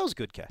like, that was a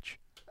good catch.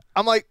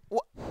 I'm like,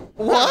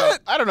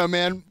 what? I don't know,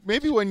 man.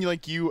 Maybe when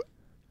you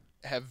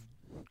have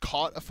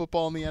caught a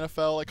football in the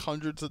NFL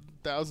hundreds of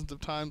thousands of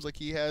times like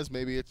he has,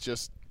 maybe it's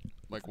just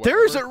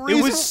there's a reason.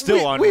 It was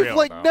still unreal.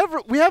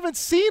 We haven't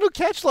seen a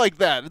catch like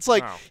that. It's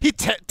he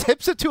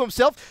tips it to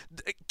himself,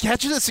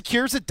 catches it,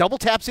 secures it, double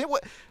taps in.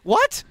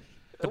 What?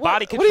 The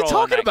body control. What are you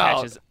talking about?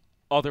 Catch is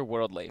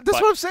otherworldly.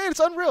 That's what I'm saying. It's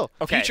unreal.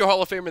 Okay. Future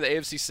Hall of Famer in the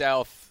AFC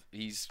South.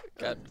 he's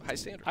got high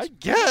standards. I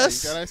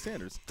guess he's got high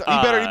standards. He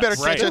better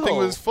catch that thing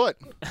with his foot.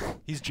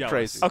 He's jealous.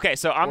 Crazy. Okay,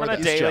 so I'm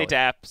gonna daily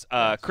dap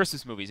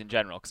Christmas movies in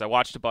general because I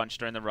watched a bunch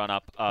during the run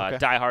up.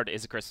 Die Hard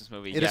is a Christmas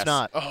movie. It is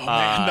not. Oh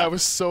man, that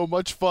was so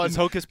much fun. Is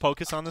Hocus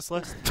Pocus on this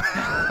list?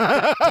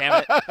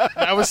 Damn it!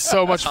 That was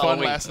so much fun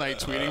last night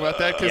tweeting about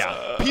that because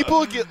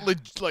people get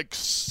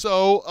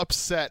so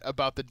upset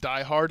about the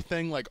Die Hard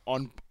thing, like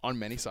on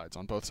many sides,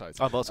 on both sides.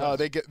 On both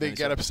sides. They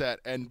get upset,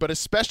 but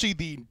especially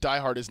the Die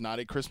Hard is not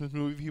a Christmas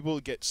movie. People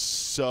get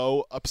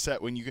so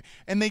upset when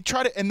they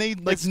try to, and they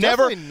it's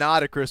never. Definitely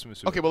not a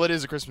Christmas movie. Okay, well, it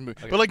is a Christmas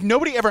movie, but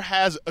nobody ever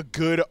has a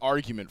good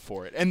argument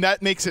for it, and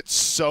that makes it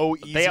so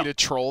easy to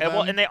troll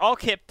them. And they all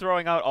kept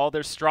throwing out all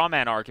their straw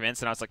man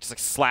arguments, and I was like,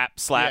 slap,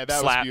 slap,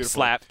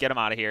 get them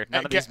out of here.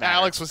 None of these matter.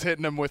 Alex was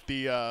hitting them with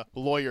the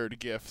lawyered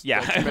gift. Yeah,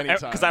 many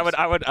times. Because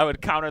I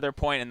would counter their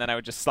point, and then I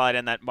would just slide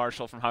in that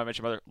Marshall from How I Met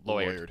Your Mother,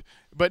 lawyered.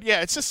 But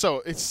yeah, it's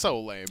so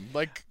lame.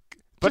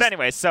 But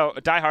anyway, so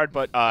Die Hard,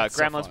 but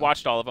Gremlins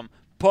watched all of them.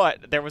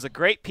 But there was a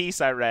great piece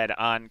I read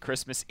on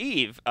Christmas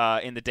Eve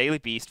in the Daily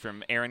Beast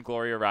from Aaron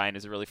Gloria Ryan,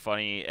 who's a really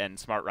funny and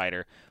smart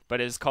writer. But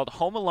it's called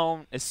Home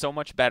Alone is so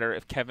much better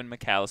if Kevin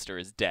McAllister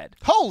is dead.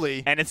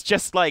 Holy! And it's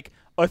just like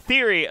a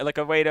theory, like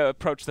a way to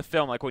approach the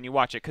film, like when you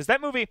watch it. Because that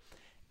movie,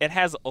 it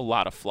has a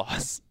lot of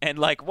flaws. And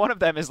like one of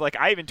them is like,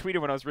 I even tweeted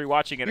when I was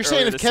rewatching it. You're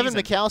saying if Kevin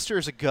season, McAllister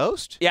is a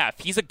ghost? Yeah, if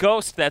he's a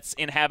ghost that's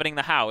inhabiting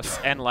the house,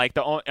 and like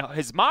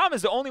his mom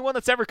is the only one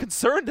that's ever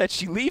concerned that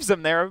she leaves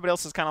him there. Everybody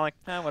else is kind of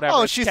like, whatever.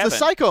 Oh, she's Kevin. the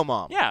psycho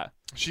mom. Yeah.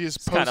 She is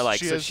kind of like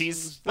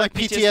she's like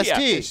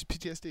PTSD.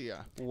 PTSD,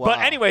 yeah. Wow. But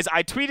anyways,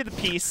 I tweeted the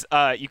piece.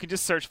 You can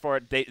just search for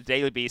it.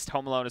 Daily Beast.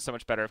 Home Alone is so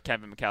much better if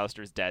Kevin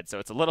McAllister is dead. So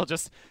it's a little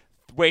just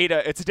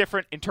it's a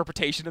different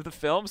interpretation of the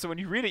film. So when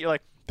you read it, you're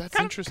like, that's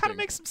interesting. Kind of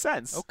makes some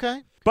sense.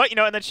 Okay. But,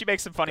 and then she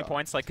makes some funny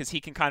points, like, because he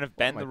can kind of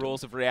bend the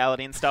rules of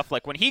reality and stuff.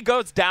 Like, when he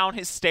goes down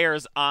his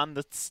stairs on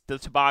the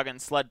toboggan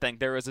sled thing,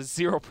 there is a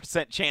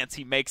 0% chance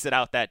he makes it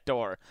out that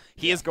door.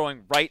 He is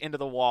going right into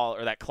the wall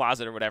or that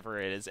closet or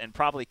whatever it is and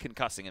probably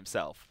concussing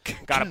himself.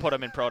 Got to put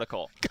him in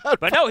protocol.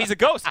 But no, he's a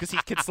ghost because he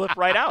can slip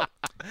right out.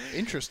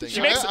 Interesting.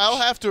 I'll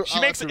have to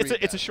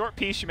it's a short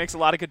piece. She makes a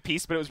lot of good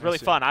pieces, but it was really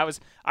fun.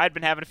 I'd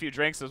been having a few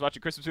drinks. I was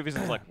watching Christmas movies and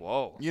I was like,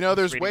 whoa.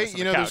 There's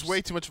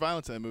way too much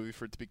violence in that movie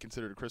for it to be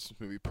considered a Christmas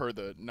movie per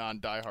the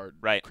non-Die Hard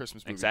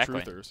Christmas movie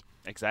truthers.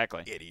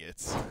 Exactly.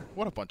 Idiots.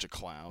 What a bunch of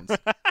clowns.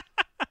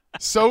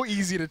 So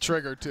easy to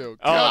trigger too.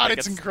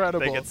 It's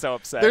incredible. They get so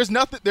upset.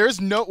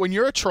 When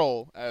you're a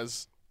troll,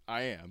 as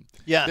I am,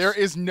 there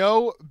is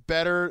no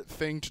better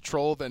thing to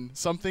troll than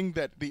something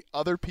that the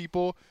other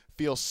people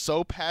feel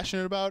so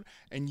passionate about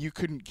and you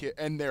couldn't get,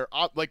 and they're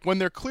like when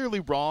they're clearly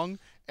wrong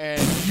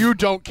and you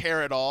don't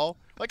care at all.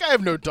 Like I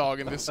have no dog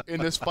in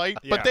this fight,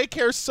 but they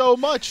care so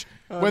much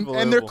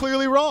and they're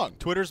clearly wrong.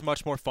 Twitter's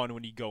much more fun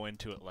when you go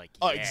into it like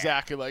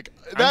exactly like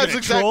that's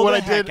exactly what I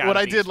did. What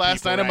I did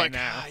last night. I'm like,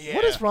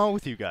 what is wrong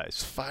with you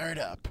guys? Fired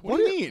up. What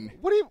do you mean?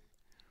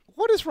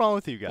 What is wrong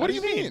with you guys? What do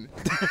you mean?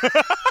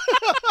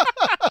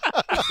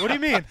 What do you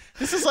mean?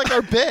 This is like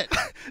our bit.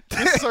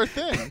 This is our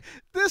thing.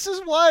 This is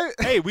why.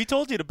 Hey, we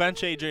told you to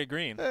bench AJ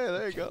Green. Hey,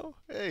 there you go.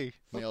 Hey,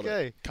 nailed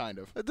it. Kind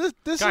of.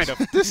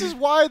 This is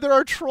why there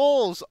are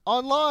trolls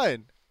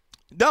online.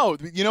 No,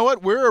 you know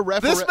what? We're a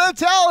This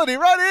mentality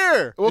right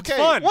here. Okay. It's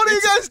fun. What are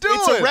you guys doing?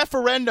 It's a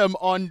referendum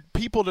on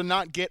people to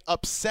not get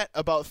upset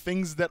about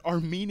things that are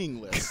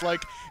meaningless.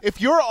 Like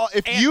if you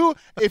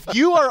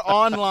are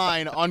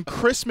online on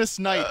Christmas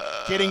night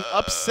getting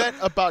upset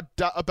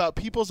about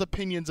people's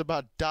opinions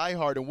about Die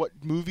Hard and what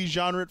movie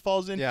genre it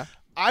falls in,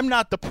 I'm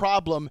not the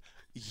problem.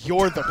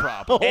 You're the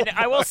problem. And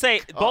I will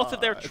say, both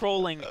of their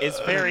trolling is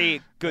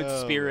very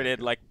good-spirited,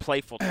 like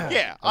playful.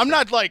 Yeah, I'm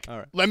not like,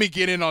 let me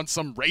get in on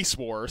some race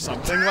war or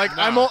something. Like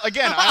I'm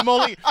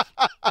only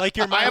like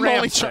your My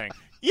Rams thing.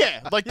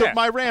 Yeah, like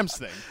my Rams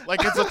thing.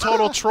 Like it's a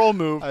total troll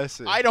move.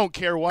 I don't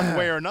care one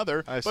way or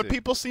another. But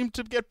people seem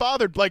to get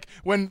bothered. Like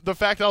when the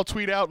fact I'll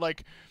tweet out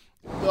like,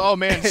 oh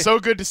man, so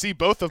good to see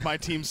both of my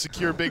teams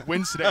secure big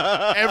wins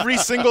today. Every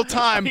single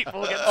time,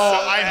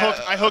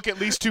 I hook at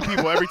least two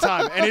people every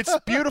time, and it's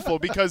beautiful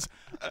because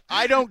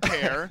I don't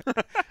care,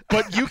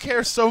 but you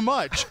care so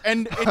much,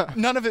 and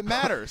none of it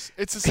matters.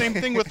 It's the same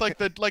thing with I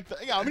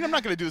mean, I'm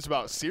not going to do this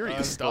about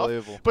serious stuff,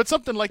 but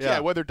something like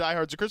whether Die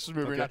Hard's a Christmas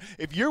movie or not.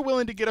 If you're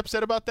willing to get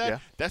upset about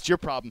that, that's your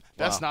problem.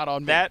 That's not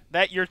on me.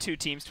 That your two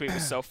teams tweet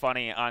was so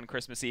funny on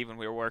Christmas Eve when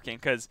we were working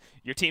because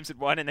your teams had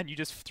won, and then you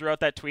just threw out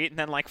that tweet, and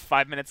then like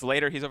 5 minutes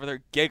later he's over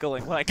there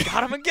giggling like,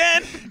 got him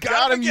again,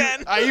 got him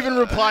again. I even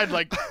replied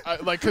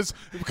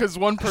because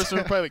one person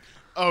replied like,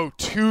 oh,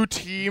 two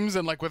teams,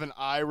 and like with an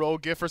eye roll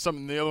gif or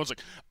something. The other one's like,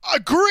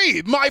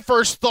 agreed, my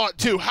first thought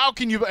too. How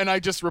can you? And I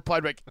just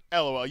replied like,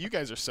 LOL, you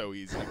guys are so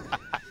easy.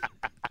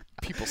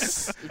 People,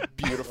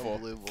 beautiful.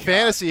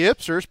 Fantasy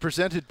Hipsters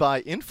presented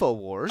by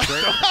InfoWars.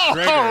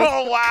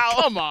 Oh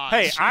wow! Come on.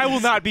 Hey, I will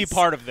not be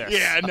part of this.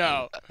 Yeah,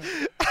 no.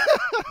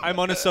 I'm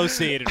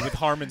unassociated with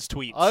Harmon's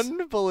tweets.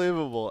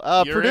 Unbelievable.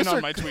 You're producer, in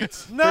on my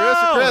tweets. No!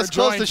 Producer Chris,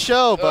 close the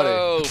show, buddy.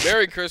 Oh,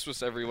 Merry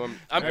Christmas, everyone.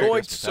 Merry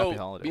Christmas.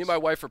 So me and my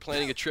wife are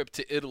planning a trip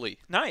to Italy.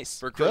 Nice.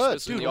 For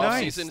Christmas in the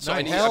off-season. So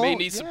I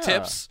need some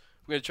tips.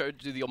 We're going to try to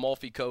do the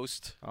Amalfi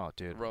Coast. Oh,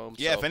 dude. Rome.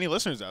 Yeah, if any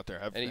listeners out there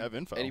have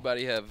info.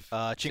 Anybody have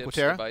Cinque tips,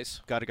 Terre?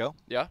 advice? Got to go?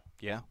 Yeah?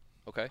 Yeah.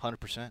 Okay.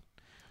 100%.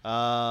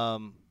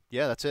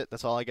 Yeah, that's it.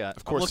 That's all I got.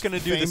 Of course, I'm looking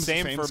to do the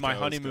same for my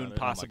honeymoon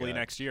possibly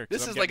next year.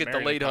 This is like a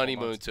delayed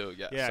honeymoon, too.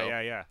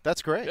 Yeah.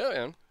 That's great. Yeah,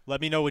 man.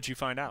 Let me know what you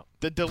find out.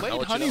 The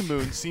delayed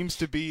honeymoon seems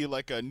to be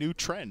like a new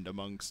trend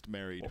amongst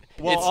married.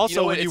 Well,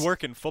 also when you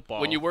work in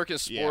football. When you work in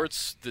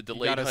sports, the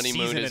delayed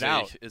honeymoon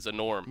is a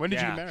norm. When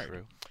did you get married?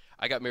 True.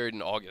 I got married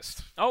in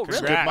August. Oh,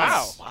 really?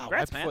 Wow.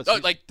 Congrats, man.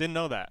 Didn't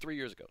know that. 3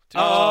 years ago.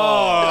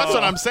 That's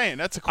what I'm saying.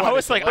 That's a question. I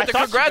was like, but the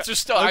congrats are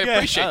still. I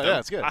appreciate them. Yeah,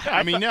 that's good.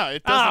 I mean, yeah,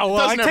 it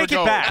doesn't never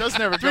go. It does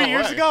never go 3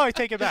 years ago, I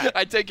take it back.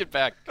 I take it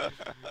back.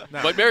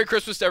 But Merry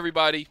Christmas to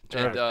everybody.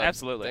 And,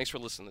 absolutely. Thanks for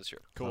listening this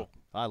year. Cool.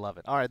 I love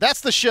it. All right, that's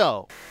the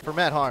show. For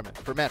Matt Harmon,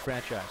 for Matt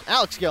Franchise,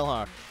 Alex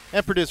Gelhar,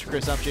 and producer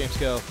Chris, I'm James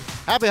Go.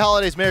 Happy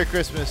holidays, Merry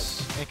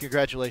Christmas, and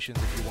congratulations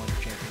if you won your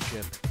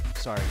championship.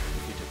 Sorry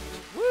if you didn't.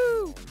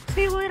 Woo!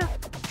 See you later.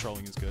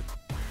 Trolling is good.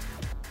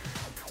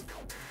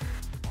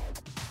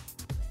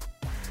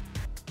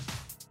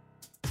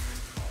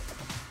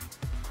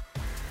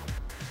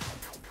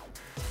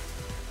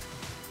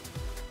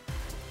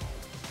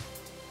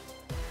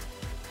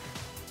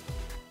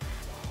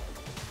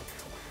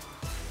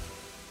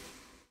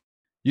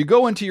 You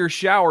go into your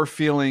shower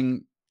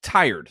feeling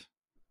tired,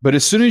 but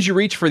as soon as you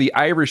reach for the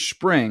Irish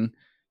Spring,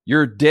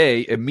 your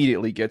day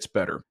immediately gets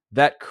better.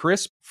 That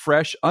crisp,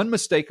 fresh,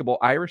 unmistakable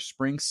Irish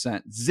Spring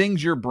scent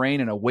zings your brain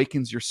and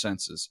awakens your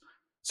senses.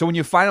 So when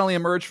you finally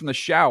emerge from the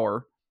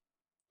shower,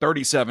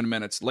 37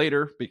 minutes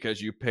later, because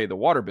you pay the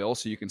water bill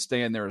so you can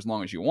stay in there as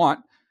long as you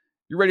want,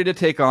 you're ready to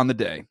take on the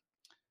day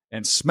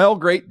and smell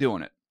great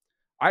doing it.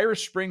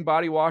 Irish Spring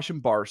Body Wash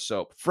and Bar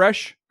Soap.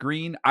 Fresh,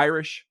 green,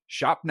 Irish.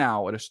 Shop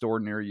now at a store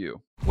near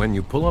you. When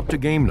you pull up to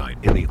game night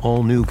in the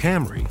all-new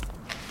Camry,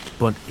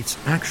 but it's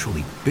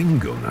actually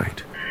bingo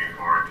night.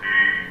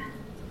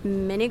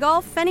 Mini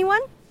golf,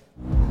 anyone?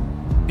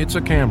 It's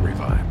a Camry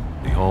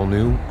vibe. The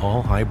all-new,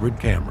 all-hybrid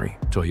Camry.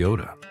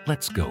 Toyota.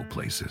 Let's go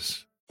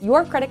places.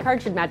 Your credit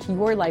card should match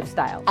your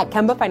lifestyle. At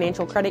Kemba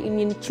Financial Credit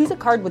Union, choose a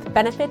card with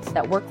benefits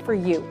that work for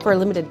you. For a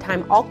limited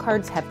time, all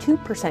cards have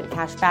 2%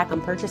 cash back on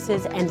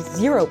purchases and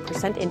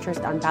 0%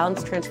 interest on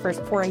balance transfers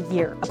for a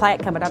year. Apply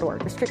at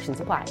Kemba.org. Restrictions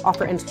apply.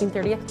 Offer ends June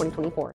 30th, 2024.